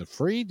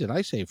did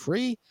I say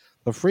free?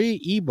 The free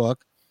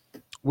ebook,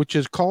 which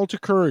is Call to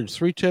Courage: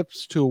 3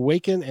 Tips to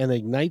Awaken and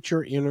Ignite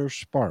Your Inner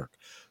Spark.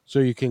 So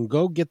you can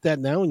go get that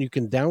now, and you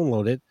can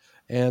download it.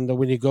 And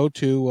when you go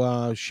to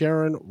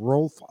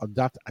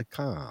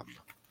SharonRolfe.com.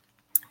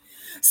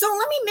 So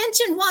let me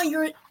mention, while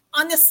you're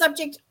on this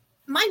subject,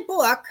 my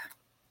book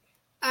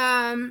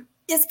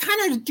is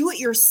kind of do it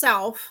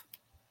yourself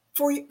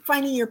for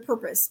finding your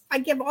purpose. I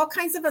give all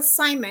kinds of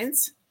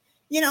assignments.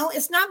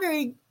 It's not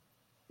very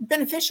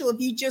beneficial if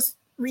you just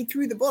read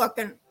through the book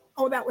and,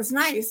 oh, that was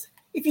nice.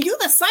 If you do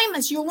the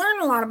assignments, you'll learn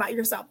a lot about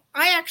yourself.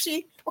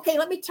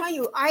 Let me tell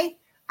you, I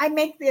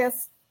make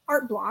this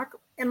art block,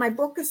 and my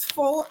book is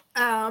full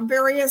of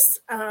various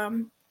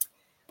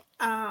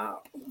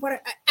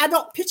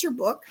adult picture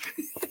book.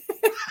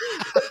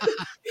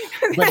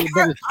 but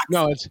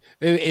no,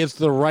 it's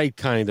the right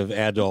kind of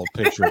adult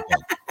picture book,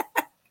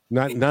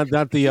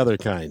 not the other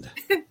kind.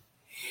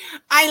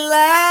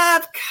 I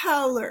love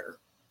color.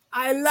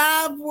 I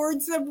love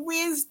words of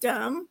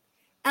wisdom,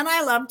 and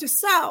I love to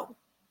sew.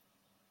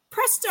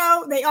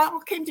 Presto, they all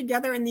came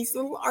together in these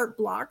little art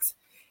blocks.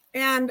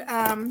 And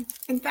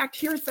in fact,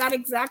 here's that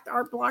exact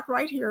art block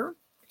right here.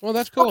 Well,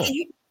 that's cool.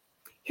 Okay,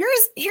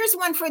 here's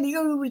one for the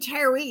young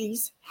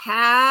retirees.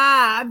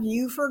 Have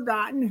you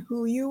forgotten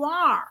who you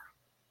are?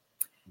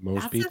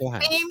 Most people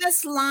have. That's a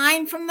famous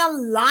line from The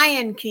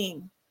Lion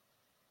King.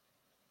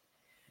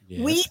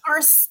 Yes. We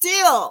are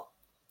still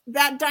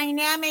that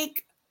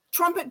dynamic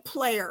trumpet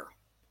player.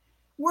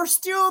 We're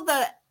still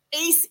the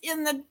ace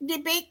in the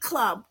debate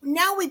club.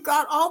 Now we've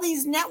got all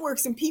these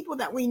networks and people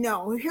that we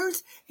know.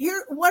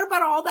 What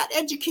about all that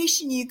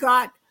education you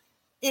got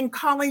in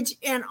college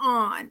and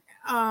on?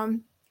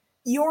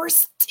 You're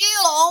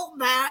still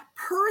that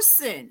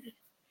person.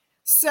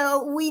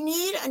 So we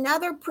need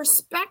another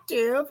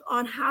perspective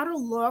on how to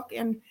look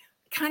and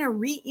kind of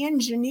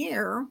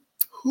re-engineer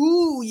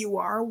who you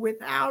are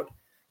without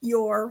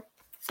your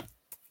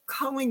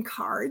calling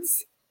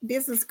cards,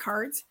 business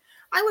cards.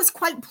 I was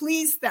quite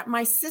pleased that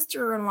my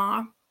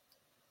sister-in-law,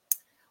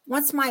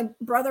 once my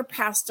brother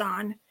passed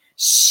on,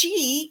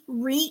 she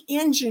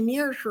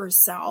re-engineered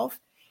herself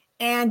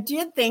and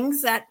did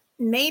things that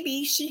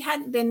maybe she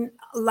hadn't been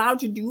allowed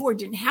to do or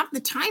didn't have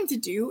the time to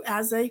do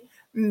as a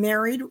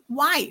married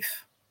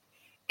wife.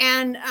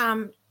 And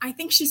I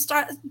think she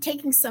started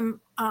taking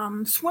some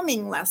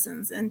swimming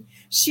lessons, and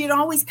she had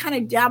always kind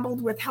of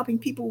dabbled with helping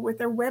people with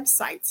their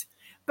websites.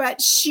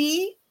 But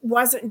she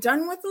wasn't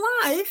done with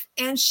life,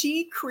 and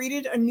she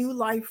created a new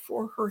life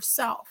for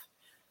herself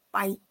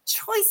by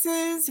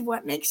choices.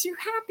 What makes you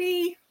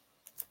happy?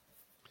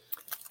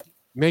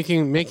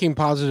 Making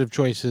positive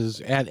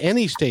choices at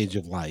any stage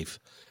of life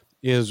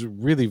is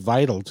really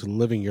vital to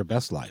living your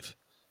best life.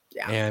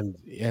 Yeah. And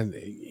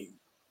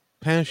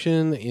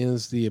passion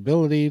is the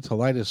ability to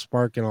light a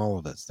spark in all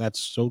of us. That's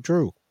so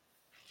true.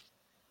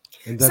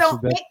 And that's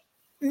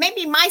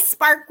maybe my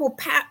spark will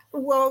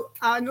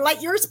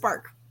light your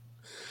spark.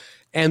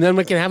 And then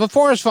we can have a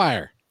forest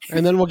fire.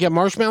 And then we'll get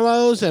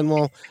marshmallows and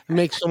we'll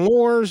make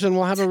s'mores and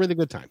we'll have a really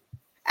good time.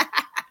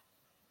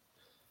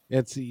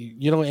 It's,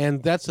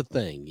 and that's the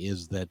thing,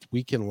 is that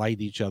we can light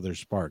each other's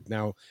spark.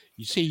 Now,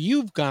 you see,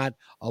 you've got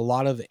a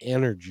lot of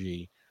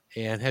energy.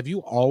 And have you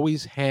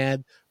always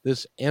had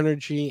this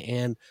energy?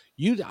 And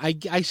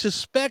I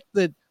suspect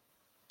that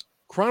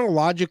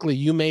chronologically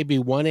you may be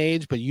one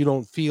age, but you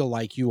don't feel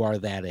like you are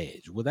that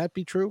age. Would that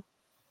be true?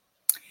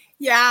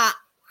 Yeah.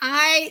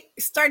 I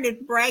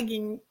started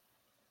bragging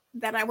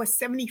that I was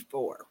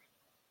 74,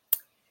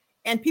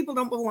 and people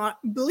don't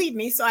believe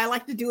me, so I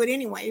like to do it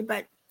anyway.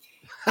 But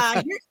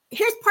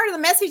here's part of the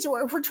message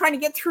we're trying to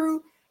get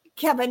through,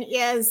 Kevin,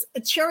 is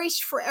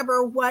cherish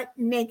forever what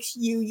makes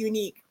you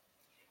unique.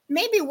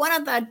 Maybe one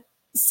of the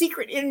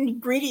secret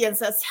ingredients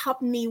that's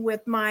helped me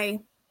with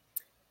my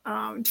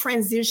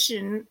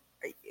transition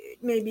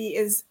maybe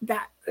is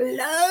that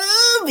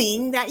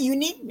loving that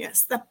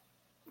uniqueness, the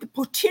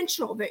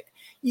potential, the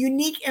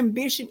unique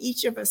ambition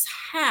each of us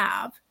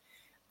have.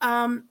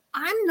 I'm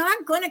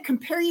not going to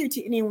compare you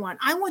to anyone.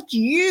 I want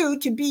you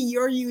to be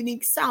your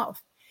unique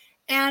self.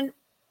 And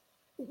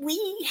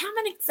we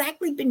haven't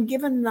exactly been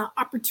given the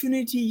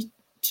opportunity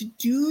to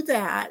do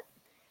that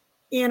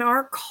in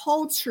our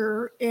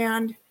culture.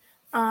 And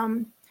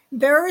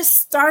there is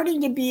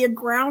starting to be a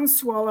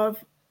groundswell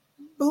of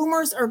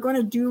boomers are going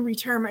to do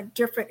retirement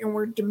different. And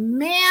we're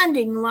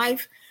demanding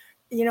life,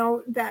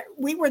 that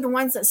we were the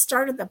ones that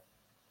started the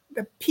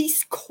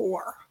Peace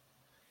Corps.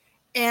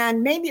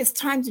 And maybe it's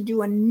time to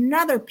do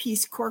another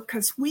Peace Corps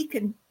because we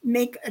can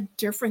make a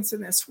difference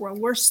in this world.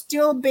 We're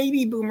still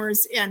baby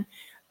boomers, and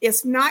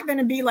it's not going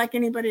to be like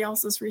anybody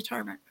else's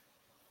retirement.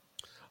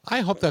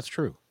 I hope that's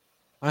true.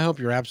 I hope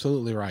you're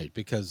absolutely right,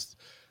 because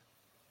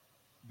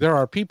there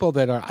are people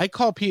that I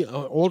call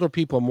older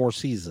people more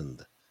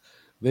seasoned.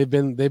 They've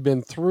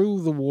been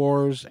through the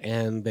wars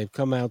and they've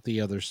come out the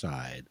other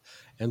side.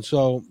 And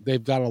so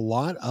they've got a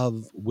lot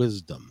of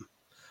wisdom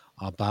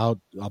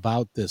about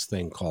this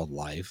thing called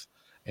life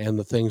and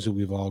the things that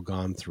we've all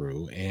gone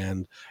through.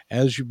 And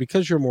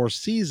because you're more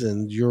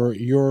seasoned, you're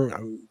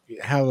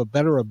have a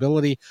better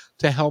ability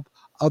to help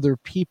other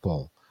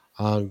people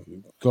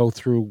go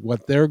through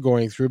what they're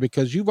going through,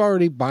 because you've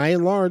already, by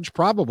and large,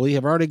 probably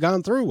have already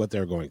gone through what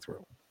they're going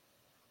through.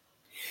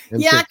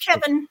 And yeah,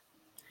 Kevin,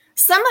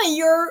 some of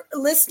your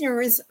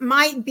listeners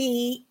might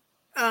be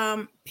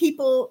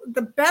people,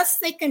 the best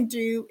they can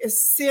do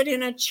is sit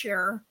in a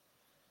chair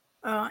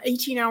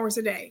 18 hours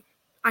a day.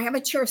 I have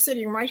a chair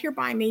sitting right here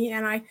by me,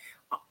 and I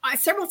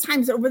several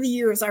times over the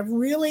years, I've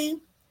really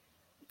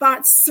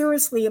thought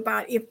seriously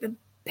about if the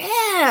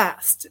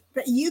best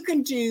that you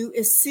can do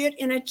is sit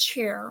in a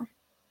chair.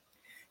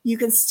 You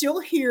can still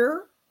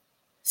hear,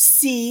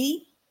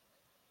 see,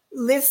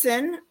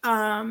 listen,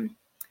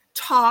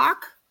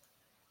 talk,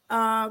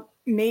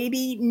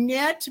 maybe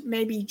knit,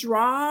 maybe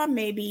draw,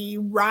 maybe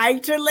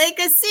write a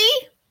legacy.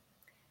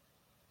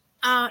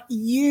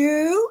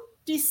 You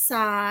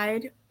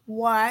decide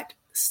what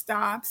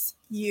stops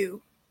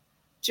you,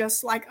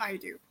 just like I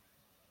do.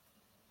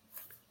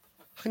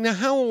 Now,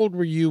 how old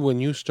were you when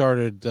you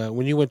started,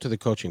 when you went to the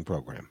coaching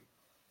program?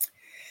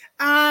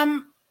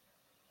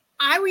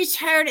 I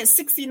retired at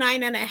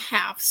 69 and a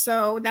half.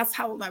 So that's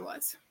how old I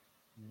was.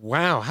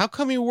 Wow. How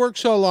come you worked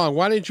so long?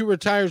 Why didn't you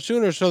retire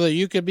sooner so that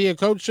you could be a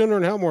coach sooner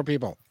and help more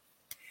people?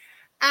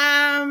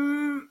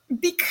 Because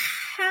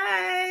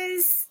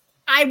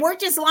I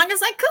worked as long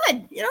as I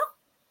could,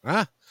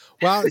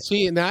 Well,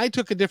 see, now I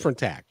took a different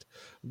tact,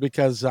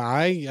 because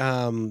I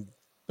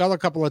fell a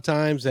couple of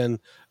times and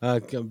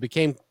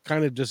became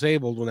kind of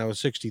disabled when I was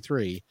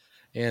 63.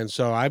 And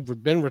so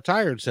I've been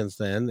retired since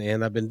then,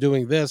 and I've been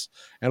doing this,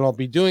 and I'll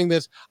be doing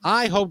this.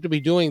 I hope to be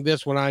doing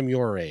this when I'm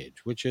your age,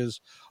 which is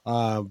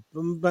about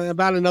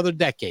another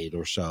decade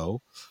or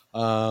so,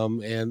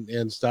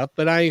 and stuff.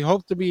 But I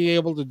hope to be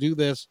able to do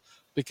this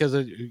because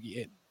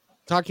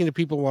talking to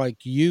people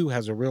like you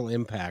has a real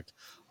impact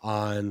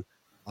on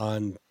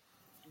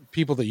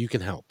people that you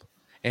can help.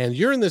 And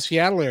you're in the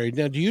Seattle area.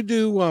 Now, do you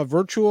do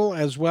virtual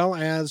as well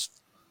as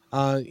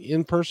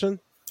in person?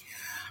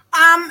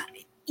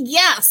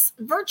 Yes,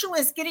 virtual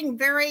is getting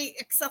very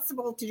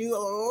accessible to do a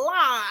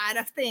lot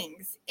of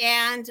things.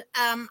 And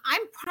I'm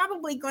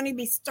probably going to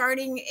be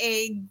starting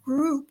a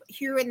group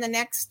here in the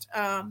next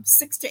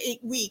 6 to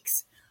 8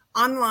 weeks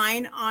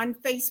online on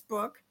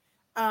Facebook,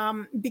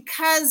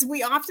 because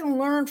we often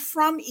learn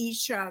from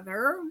each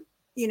other.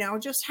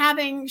 Just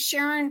sharing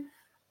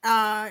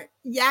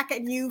yak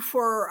at you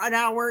for an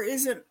hour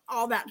isn't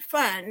all that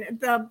fun.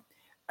 The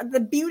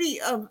beauty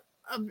of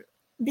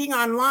being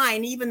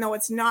online, even though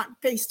it's not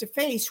face to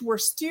face, we're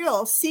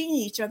still seeing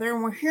each other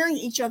and we're hearing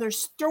each other's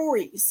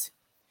stories.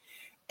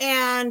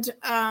 And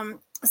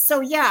so,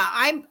 yeah,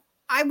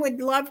 I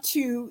would love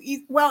to.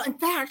 Well, in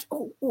fact,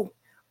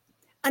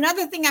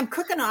 another thing I'm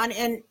cooking on,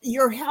 and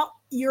your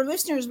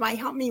listeners might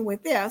help me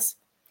with this.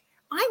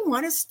 I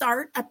want to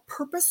start a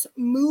purpose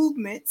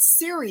movement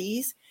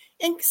series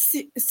in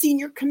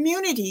senior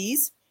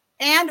communities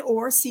and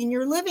or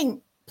senior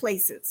living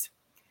places.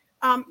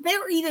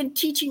 They're even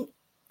teaching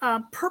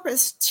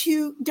purpose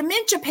to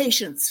dementia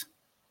patients.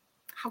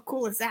 How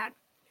cool is that?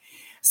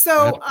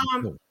 So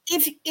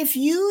if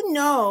you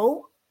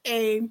know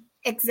a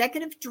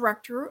executive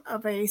director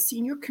of a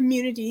senior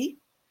community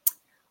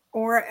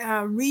or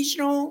a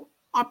regional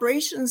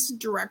operations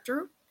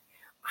director,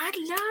 I'd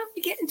love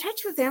to get in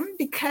touch with them,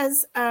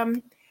 because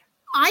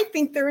I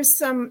think there is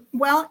some,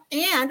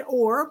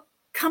 or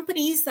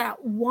companies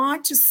that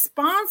want to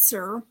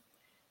sponsor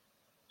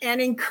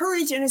and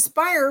encourage and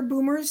inspire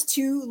boomers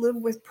to live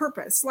with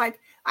purpose. Like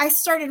I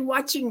started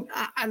watching,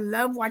 I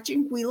love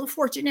watching Wheel of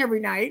Fortune every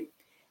night.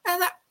 And I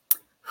thought,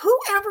 who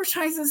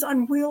advertises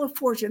on Wheel of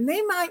Fortune?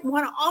 They might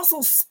want to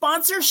also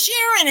sponsor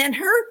Sharon and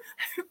her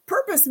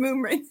purpose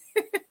movement.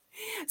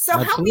 So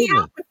Absolutely. Help me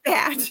out with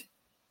that.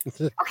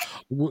 Okay.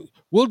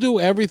 We'll do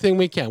everything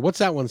we can. What's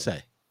that one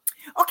say?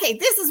 Okay,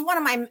 this is one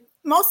of my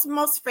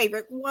most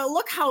favorite. Well,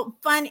 look how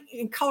fun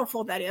and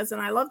colorful that is,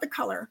 and I love the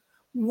color.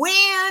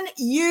 When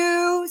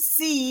you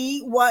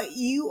see what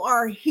you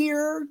are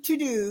here to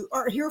do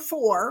or here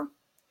for,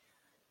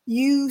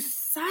 you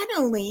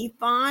suddenly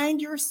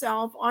find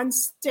yourself on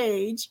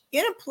stage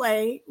in a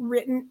play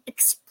written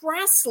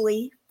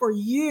expressly for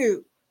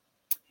you.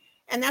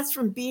 And that's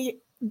from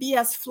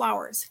B.S.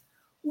 Flowers.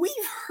 We've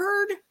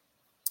heard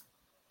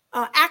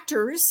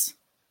actors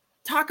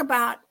talk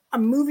about a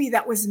movie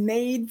that was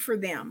made for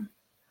them,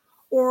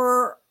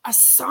 or a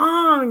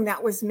song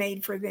that was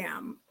made for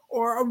them,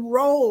 or a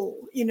role,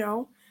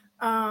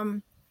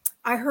 I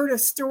heard a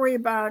story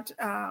about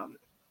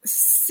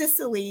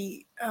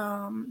Sicily.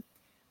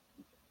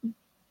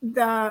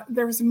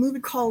 There was a movie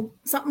called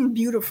Something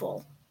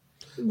Beautiful.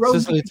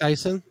 Cicely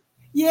Tyson?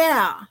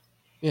 Yeah.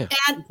 Yeah.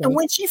 And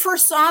when she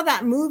first saw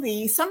that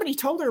movie, somebody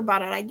told her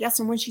about it, I guess.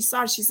 And when she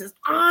saw it, she says,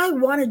 I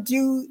want to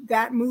do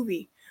that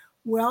movie.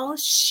 Well,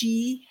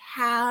 she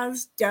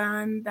has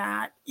done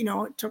that.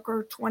 It took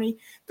her 20,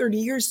 30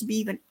 years to be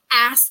even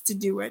asked to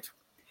do it.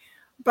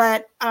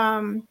 But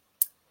to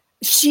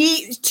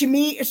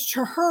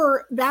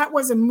her, that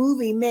was a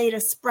movie made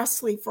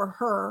expressly for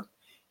her.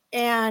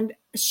 And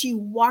she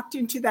walked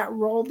into that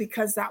role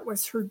because that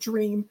was her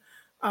dream.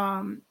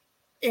 I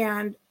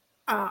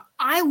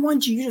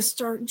want you to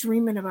start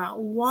dreaming about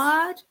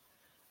what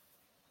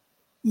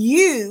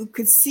you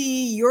could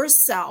see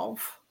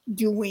yourself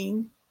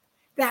doing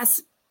that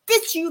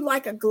fits you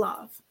like a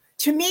glove.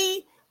 To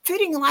me,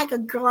 fitting like a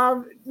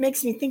glove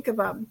makes me think of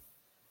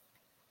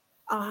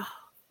a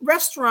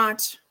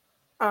restaurant,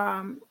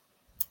 one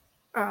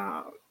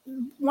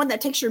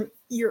that takes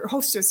your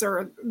hostess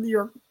or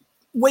your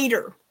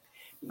waiter,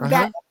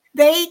 that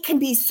they can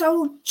be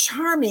so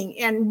charming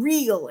and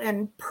real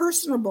and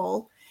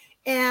personable,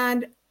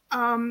 and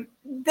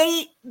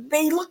they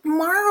look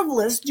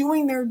marvelous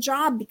doing their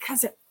job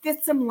because it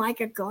fits them like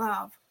a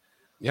glove.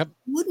 Yep.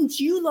 Wouldn't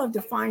you love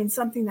to find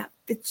something that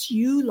fits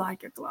you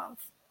like a glove?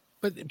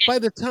 But by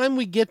the time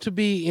we get to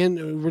be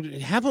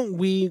in, haven't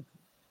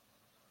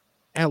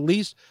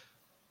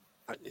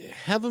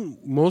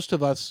most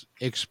of us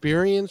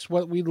experienced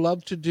what we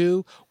love to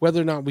do?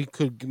 Whether or not we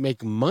could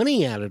make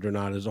money at it or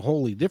not is a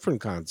wholly different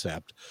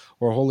concept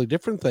or a wholly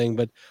different thing.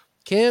 But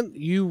can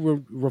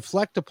you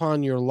reflect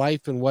upon your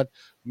life and what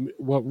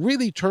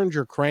really turned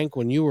your crank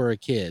when you were a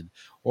kid,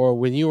 or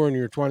when you were in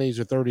your 20s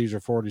or 30s or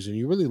 40s and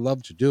you really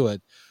loved to do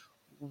it?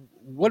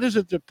 What is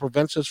it that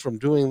prevents us from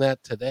doing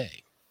that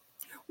today?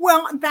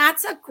 Well,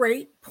 that's a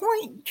great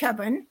point,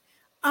 Kevin.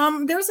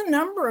 There's a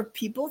number of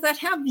people that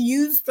have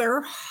used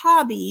their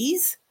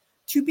hobbies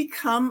to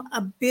become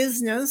a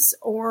business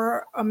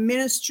or a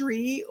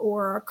ministry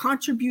or a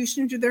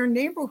contribution to their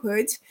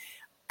neighborhoods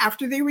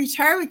after they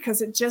retire,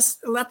 because it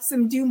just lets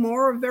them do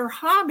more of their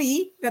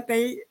hobby that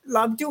they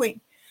love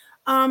doing.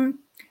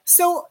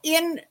 So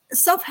in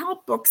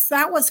self-help books,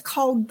 that was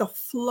called the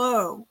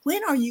flow.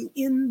 When are you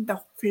in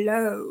the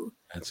flow?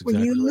 That's exactly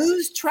when you right.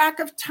 lose track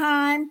of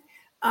time.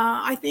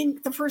 I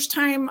think the first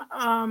time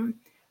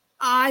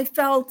I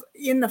felt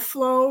in the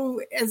flow,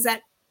 as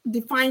that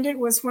defined it,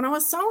 was when I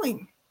was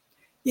sewing.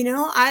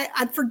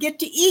 I'd forget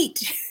to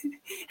eat,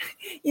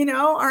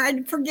 or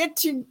I'd forget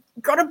to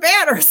go to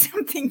bed or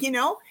something,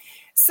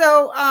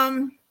 So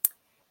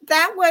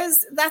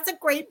that's a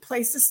great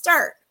place to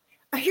start.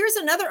 Here's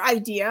another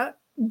idea.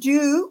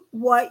 Do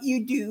what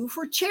you do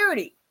for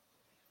charity.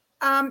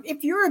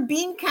 If you're a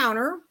bean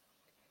counter,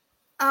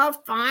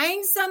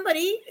 find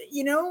somebody,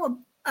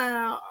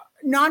 a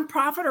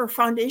nonprofit or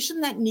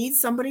foundation that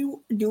needs somebody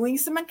doing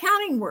some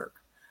accounting work.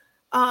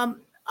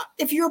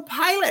 If you're a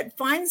pilot,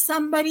 find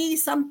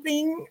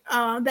something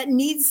that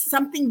needs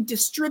something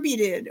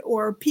distributed,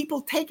 or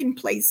people taking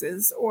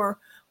places, or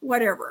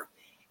whatever.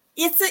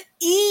 It's an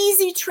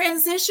easy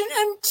transition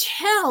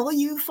until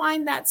you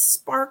find that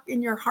spark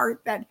in your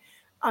heart that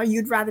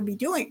you'd rather be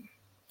doing,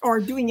 or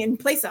doing in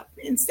place of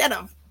instead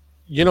of.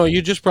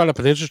 You just brought up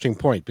an interesting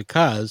point,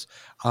 because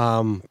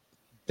down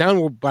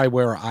by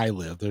where I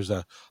live, there's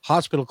a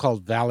hospital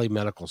called Valley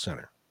Medical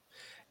Center,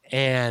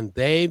 and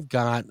they've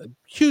got a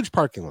huge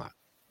parking lot,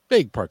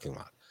 big parking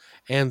lot,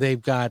 and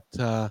they've got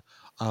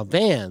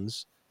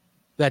vans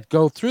that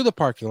go through the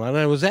parking lot. And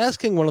I was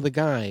asking one of the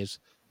guys,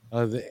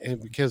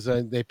 because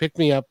they picked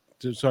me up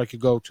so I could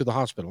go to the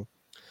hospital,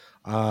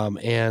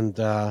 and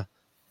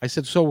I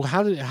said, so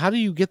how do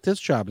you get this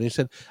job? And he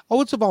said, oh,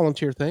 it's a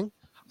volunteer thing.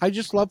 I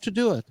just love to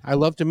do it. I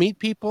love to meet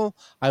people.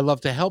 I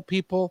love to help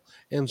people.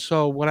 And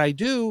so what I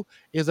do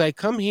is I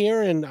come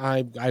here and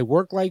I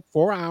work like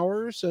 4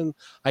 hours, and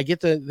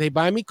they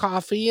buy me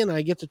coffee, and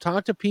I get to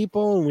talk to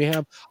people, and we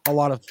have a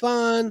lot of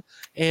fun.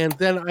 And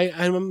then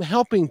I'm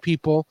helping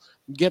people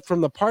get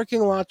from the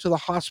parking lot to the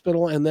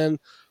hospital. And then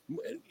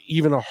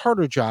even a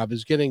harder job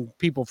is getting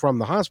people from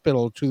the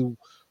hospital to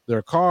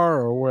their car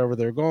or wherever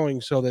they're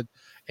going.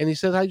 And he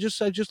said, I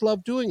just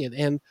love doing it.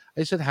 And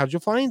I said, how'd you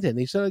find it? And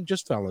he said, I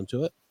just fell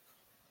into it.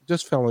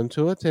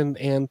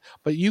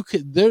 But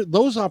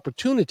those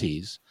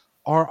opportunities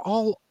are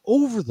all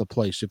over the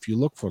place if you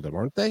look for them,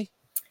 aren't they?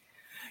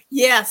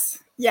 Yes,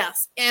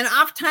 yes. And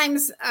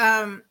oftentimes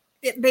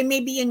they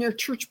may be in your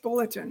church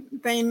bulletin.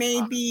 They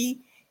may be,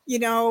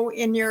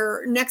 in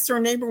your next door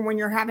neighbor when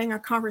you're having a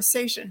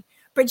conversation.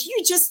 But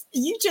you just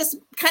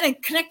kind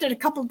of connected a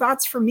couple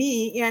dots for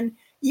me. And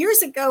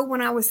years ago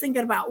when I was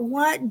thinking about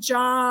what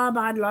job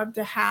I'd love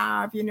to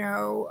have,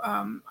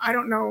 I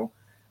don't know.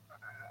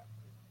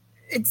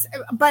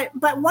 But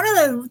one of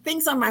the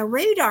things on my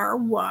radar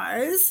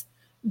was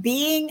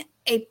being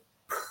a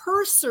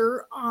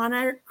purser on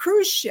a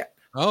cruise ship.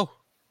 Oh,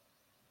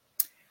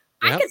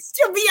 yep. I could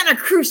still be on a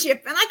cruise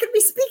ship and I could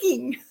be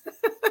speaking.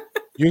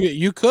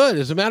 You could.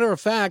 As a matter of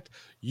fact,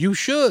 you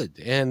should.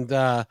 And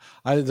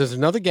there's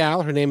another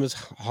gal. Her name is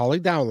Holly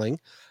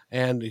Dowling.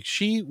 And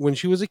when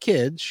she was a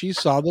kid, she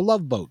saw The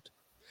Love Boat.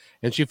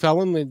 And she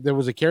fell in. There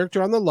was a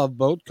character on The Love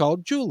Boat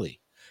called Julie.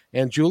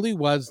 And Julie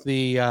was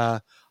the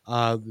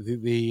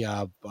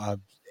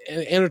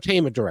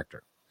entertainment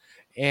director.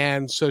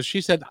 And so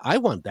she said, I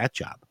want that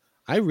job.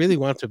 I really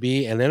want to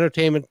be an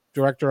entertainment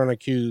director on a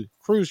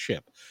cruise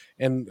ship.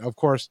 And of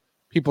course,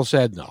 people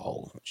said,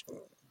 no,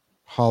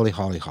 Holly,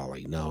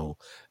 no,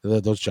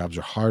 those jobs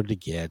are hard to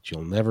get.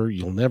 You'll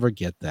never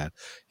get that.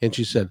 And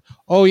she said,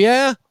 oh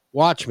yeah,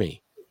 watch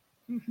me.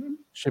 Mm-hmm.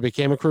 She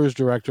became a cruise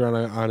director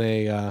on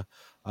a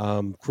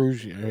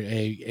cruise,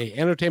 a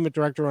entertainment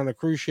director on a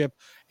cruise ship.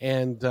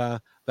 And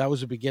that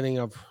was the beginning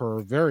of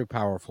her very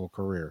powerful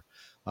career.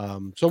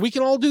 So we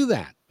can all do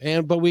that.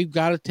 But we've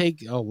got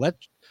to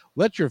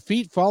let your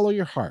feet follow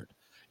your heart.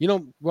 You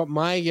know what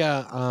my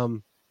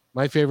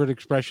favorite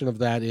expression of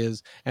that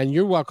is, and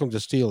you're welcome to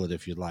steal it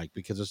if you'd like,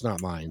 because it's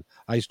not mine.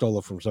 I stole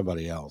it from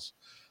somebody else.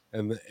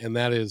 And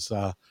that is,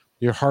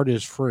 your heart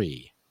is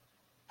free.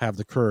 Have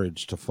the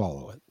courage to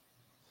follow it.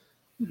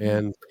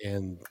 Mm-hmm.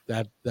 And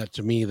that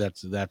to me,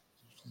 that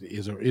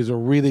is a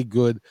really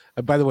good,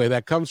 by the way,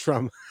 that comes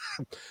from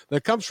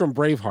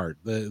Braveheart,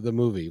 the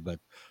movie, but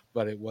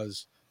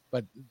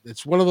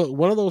it's one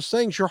of those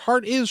things. Your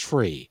heart is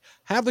free.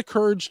 Have the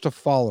courage to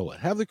follow it.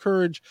 Have the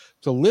courage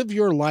to live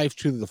your life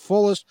to the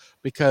fullest,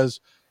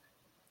 because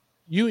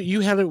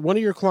you had one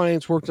of your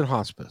clients worked in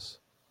hospice.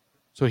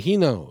 So he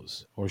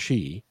knows, or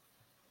she,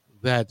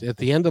 that at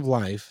the end of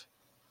life,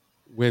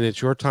 when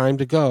it's your time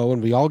to go,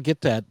 and we all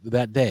get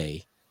that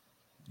day,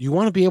 you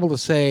want to be able to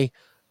say,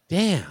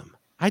 damn,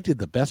 I did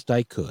the best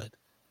I could.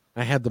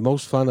 I had the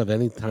most fun of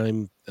any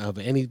time of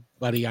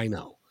anybody I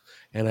know.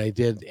 And I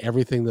did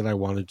everything that I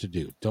wanted to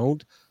do.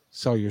 Don't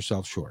sell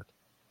yourself short.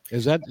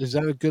 Is that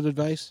a good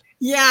advice?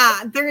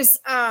 Yeah,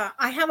 there's I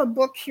have a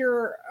book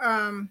here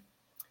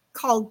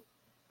called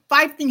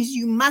 5 Things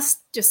You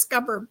Must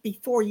Discover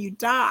Before You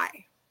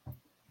Die.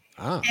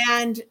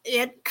 And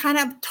it kind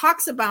of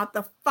talks about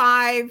the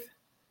 5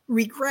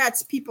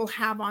 regrets people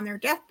have on their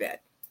deathbed.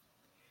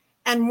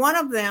 And one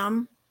of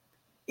them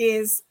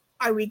is,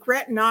 I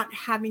regret not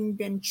having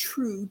been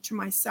true to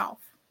myself.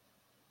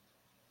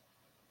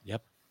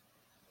 Yep.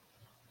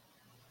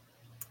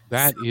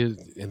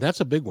 That's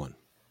a big one.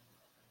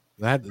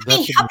 Let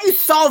me help you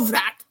solve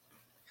that.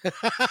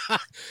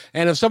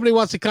 And if somebody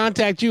wants to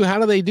contact you, how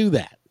do they do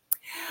that?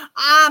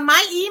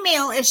 My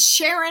email is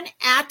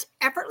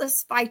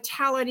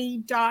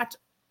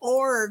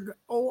sharon@effortlessvitality.org.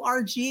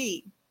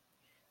 O-R-G.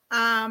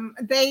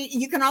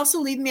 You can also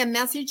leave me a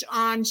message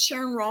on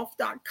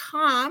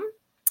sharonrolfe.com.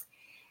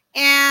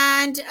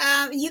 And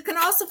you can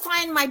also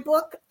find my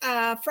book,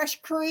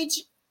 Fresh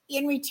Courage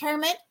in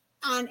Retirement,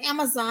 on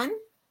Amazon.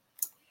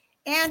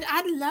 And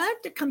I'd love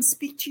to come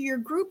speak to your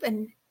group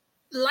and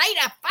light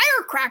a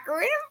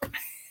firecracker in them.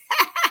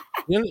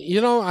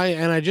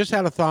 I just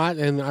had a thought,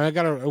 and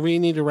we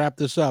need to wrap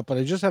this up, but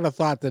I just had a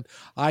thought that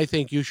I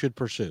think you should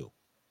pursue.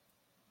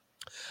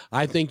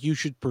 I think you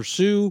should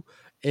pursue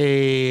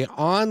a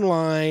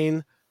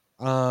online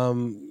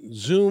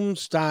Zoom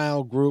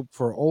style group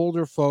for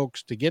older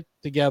folks to get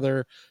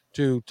together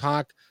to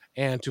talk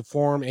and to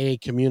form a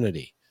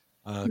community,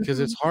 because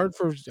it's hard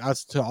for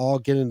us to all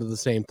get into the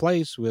same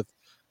place with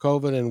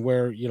COVID, and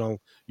where you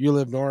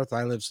live north,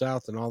 I live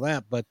south, and all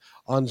that. But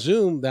on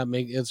Zoom,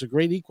 it's a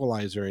great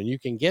equalizer, and you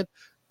can get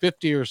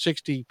 50 or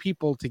 60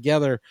 people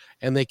together,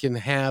 and they can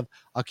have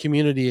a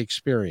community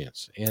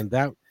experience, and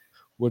that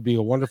would be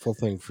a wonderful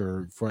thing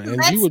for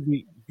and you'd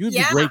be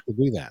great to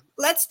do that.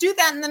 Let's do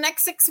that in the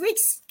next 6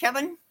 weeks,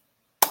 Kevin.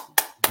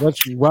 Chop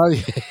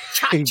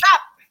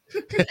chop.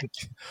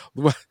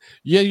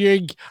 Yeah,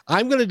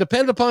 I'm going to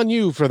depend upon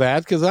you for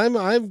that, because I'm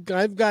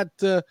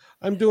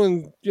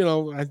doing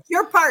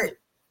your part,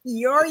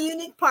 your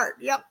unique part.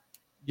 Yep.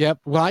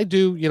 Well, I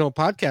do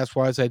podcast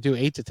wise, I do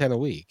 8 to 10 a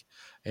week,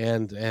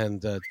 and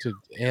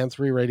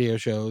 3 radio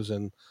shows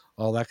and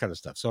all that kind of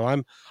stuff.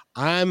 So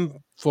I'm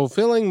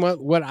fulfilling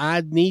what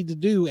I need to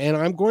do, and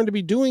I'm going to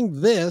be doing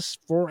this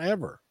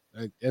forever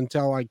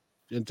until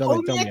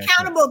hold me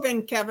accountable,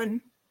 then,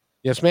 Kevin.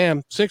 Yes,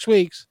 ma'am. 6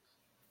 weeks.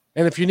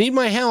 And if you need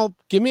my help,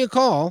 give me a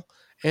call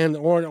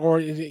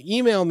or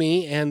email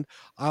me, and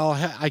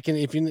I can,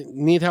 if you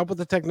need help with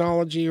the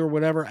technology or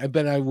whatever, I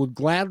bet I would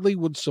gladly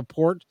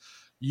support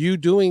you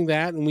doing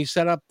that, and we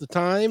set up the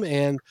time,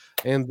 and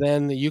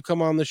then you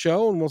come on the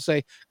show, and we'll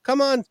say,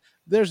 come on,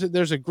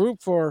 there's a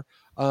group for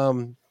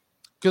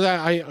because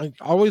I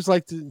always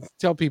like to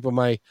tell people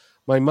my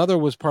mother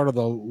was part of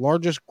the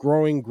largest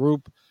growing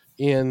group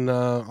in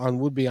on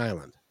Whidbey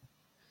Island.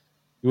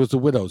 It was the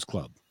Widows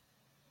Club.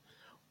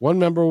 One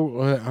member,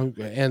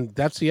 and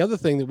that's the other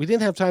thing that we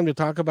didn't have time to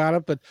talk about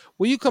it, but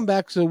will you come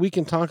back so we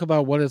can talk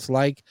about what it's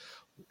like,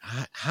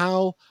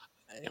 how,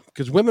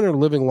 because women are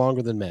living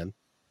longer than men.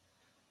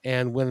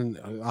 And when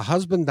a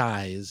husband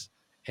dies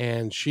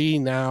and she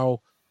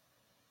now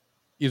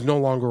is no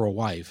longer a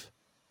wife,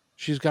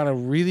 she's got to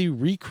really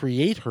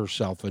recreate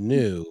herself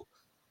anew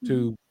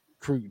to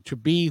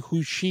be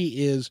who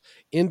she is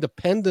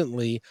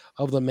independently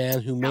of the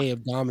man who may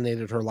have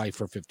dominated her life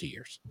for 50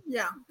 years.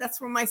 Yeah, that's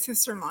what my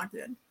sister-in-law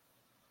did.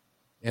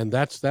 And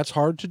that's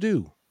hard to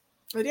do.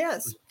 It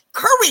is.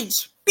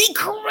 Courage. Be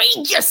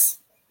courageous.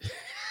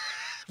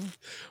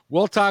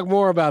 We'll talk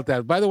more about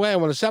that. By the way, I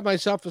want to set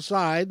myself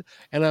aside,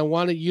 and I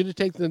wanted you to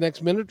take the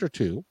next minute or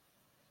two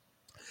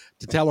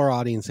to tell our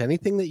audience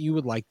anything that you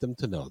would like them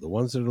to know, the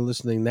ones that are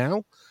listening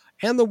now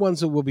and the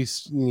ones that will be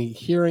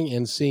hearing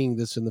and seeing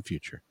this in the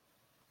future.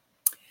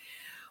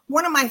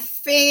 One of my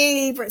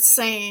favorite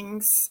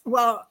sayings,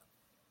 well,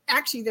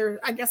 actually, there,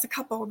 I guess a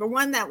couple. The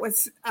one that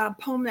was a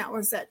poem that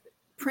was at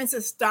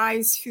Princess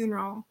Di's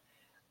funeral.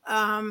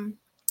 Time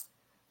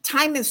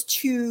is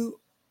too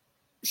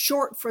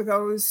short for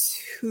those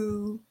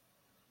who,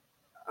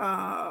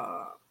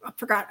 I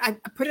forgot. I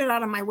put it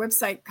out on my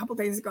website a couple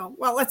days ago.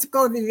 Well, let's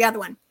go to the other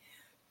one.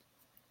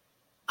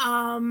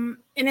 And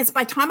it's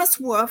by Thomas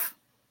Wolfe.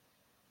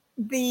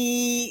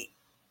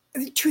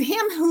 To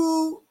him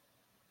who,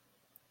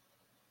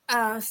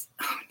 I'm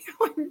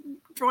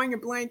drawing a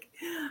blank.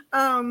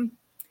 I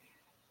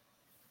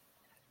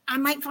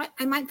might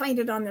find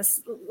it on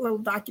this little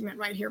document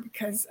right here,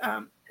 because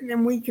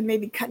then we can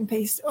maybe cut and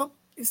paste. Oh,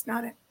 it's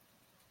not it.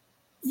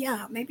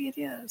 Yeah, maybe it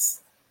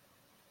is.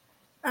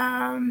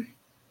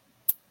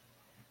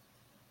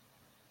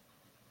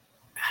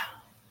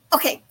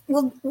 Okay,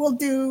 we'll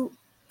do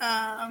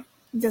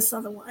this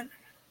other one.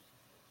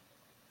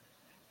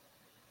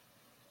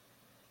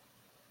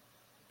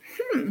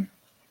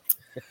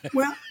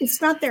 Well, it's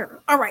not there.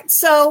 All right.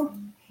 So,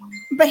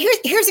 but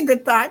here's a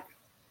good thought.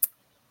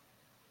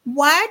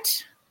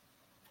 What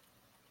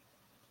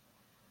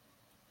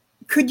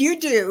could you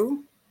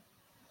do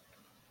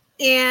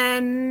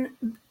in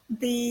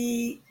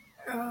the,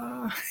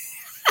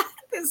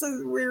 this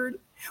is weird.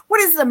 What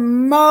is the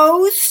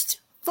most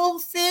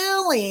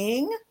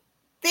fulfilling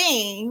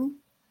thing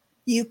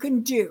you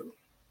can do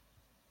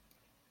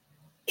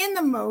in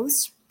the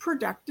most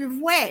productive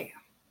way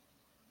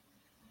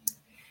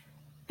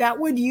that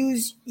would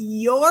use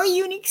your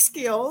unique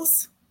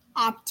skills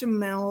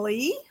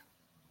optimally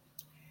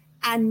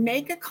and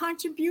make a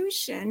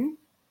contribution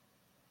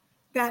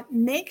that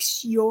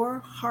makes your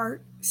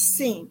heart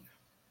sing,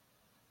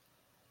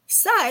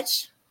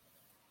 such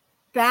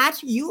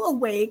that you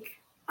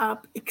awake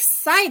up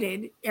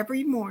excited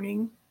every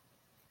morning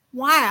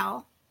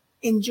while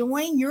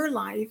enjoying your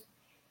life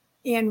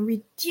in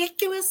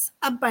ridiculous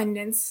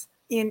abundance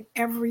in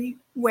every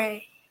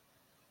way.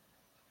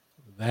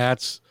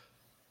 That's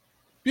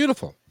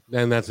beautiful.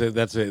 And that's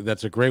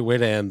a great way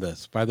to end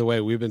this. By the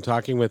way, we've been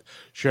talking with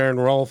Sharon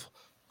Rolfe.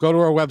 Go to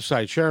our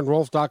website,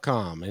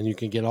 SharonRolfe.com, and you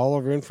can get all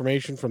of your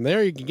information from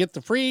there. You can get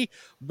the free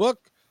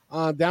book,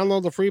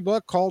 download the free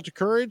book, Call to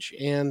Courage,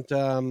 and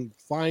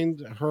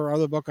find her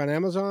other book on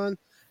Amazon.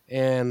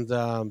 And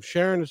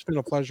Sharon, it's been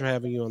a pleasure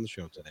having you on the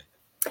show today.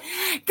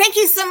 Thank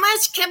you so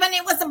much, Kevin.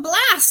 It was a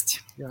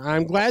blast.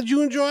 I'm glad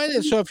you enjoyed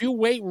it. So if you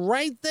wait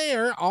right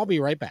there, I'll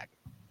be right back.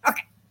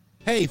 Okay.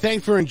 Hey,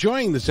 thanks for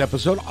enjoying this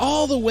episode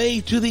all the way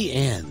to the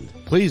end.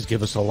 Please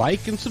give us a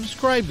like and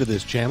subscribe to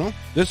this channel.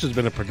 This has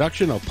been a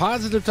production of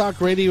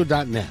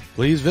PositiveTalkRadio.net.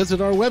 Please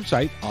visit our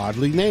website,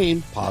 oddly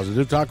named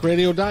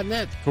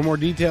PositiveTalkRadio.net, for more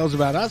details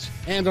about us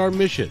and our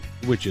mission,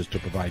 which is to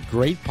provide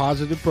great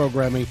positive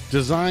programming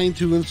designed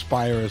to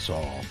inspire us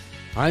all.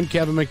 I'm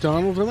Kevin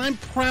McDonald, and I'm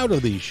proud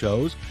of these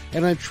shows,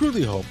 and I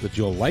truly hope that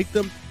you'll like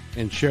them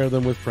and share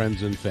them with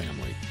friends and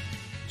family.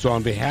 So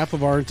on behalf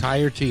of our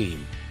entire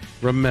team,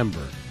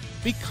 remember,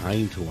 be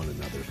kind to one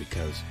another,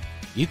 because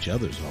each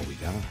other's all we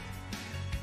got.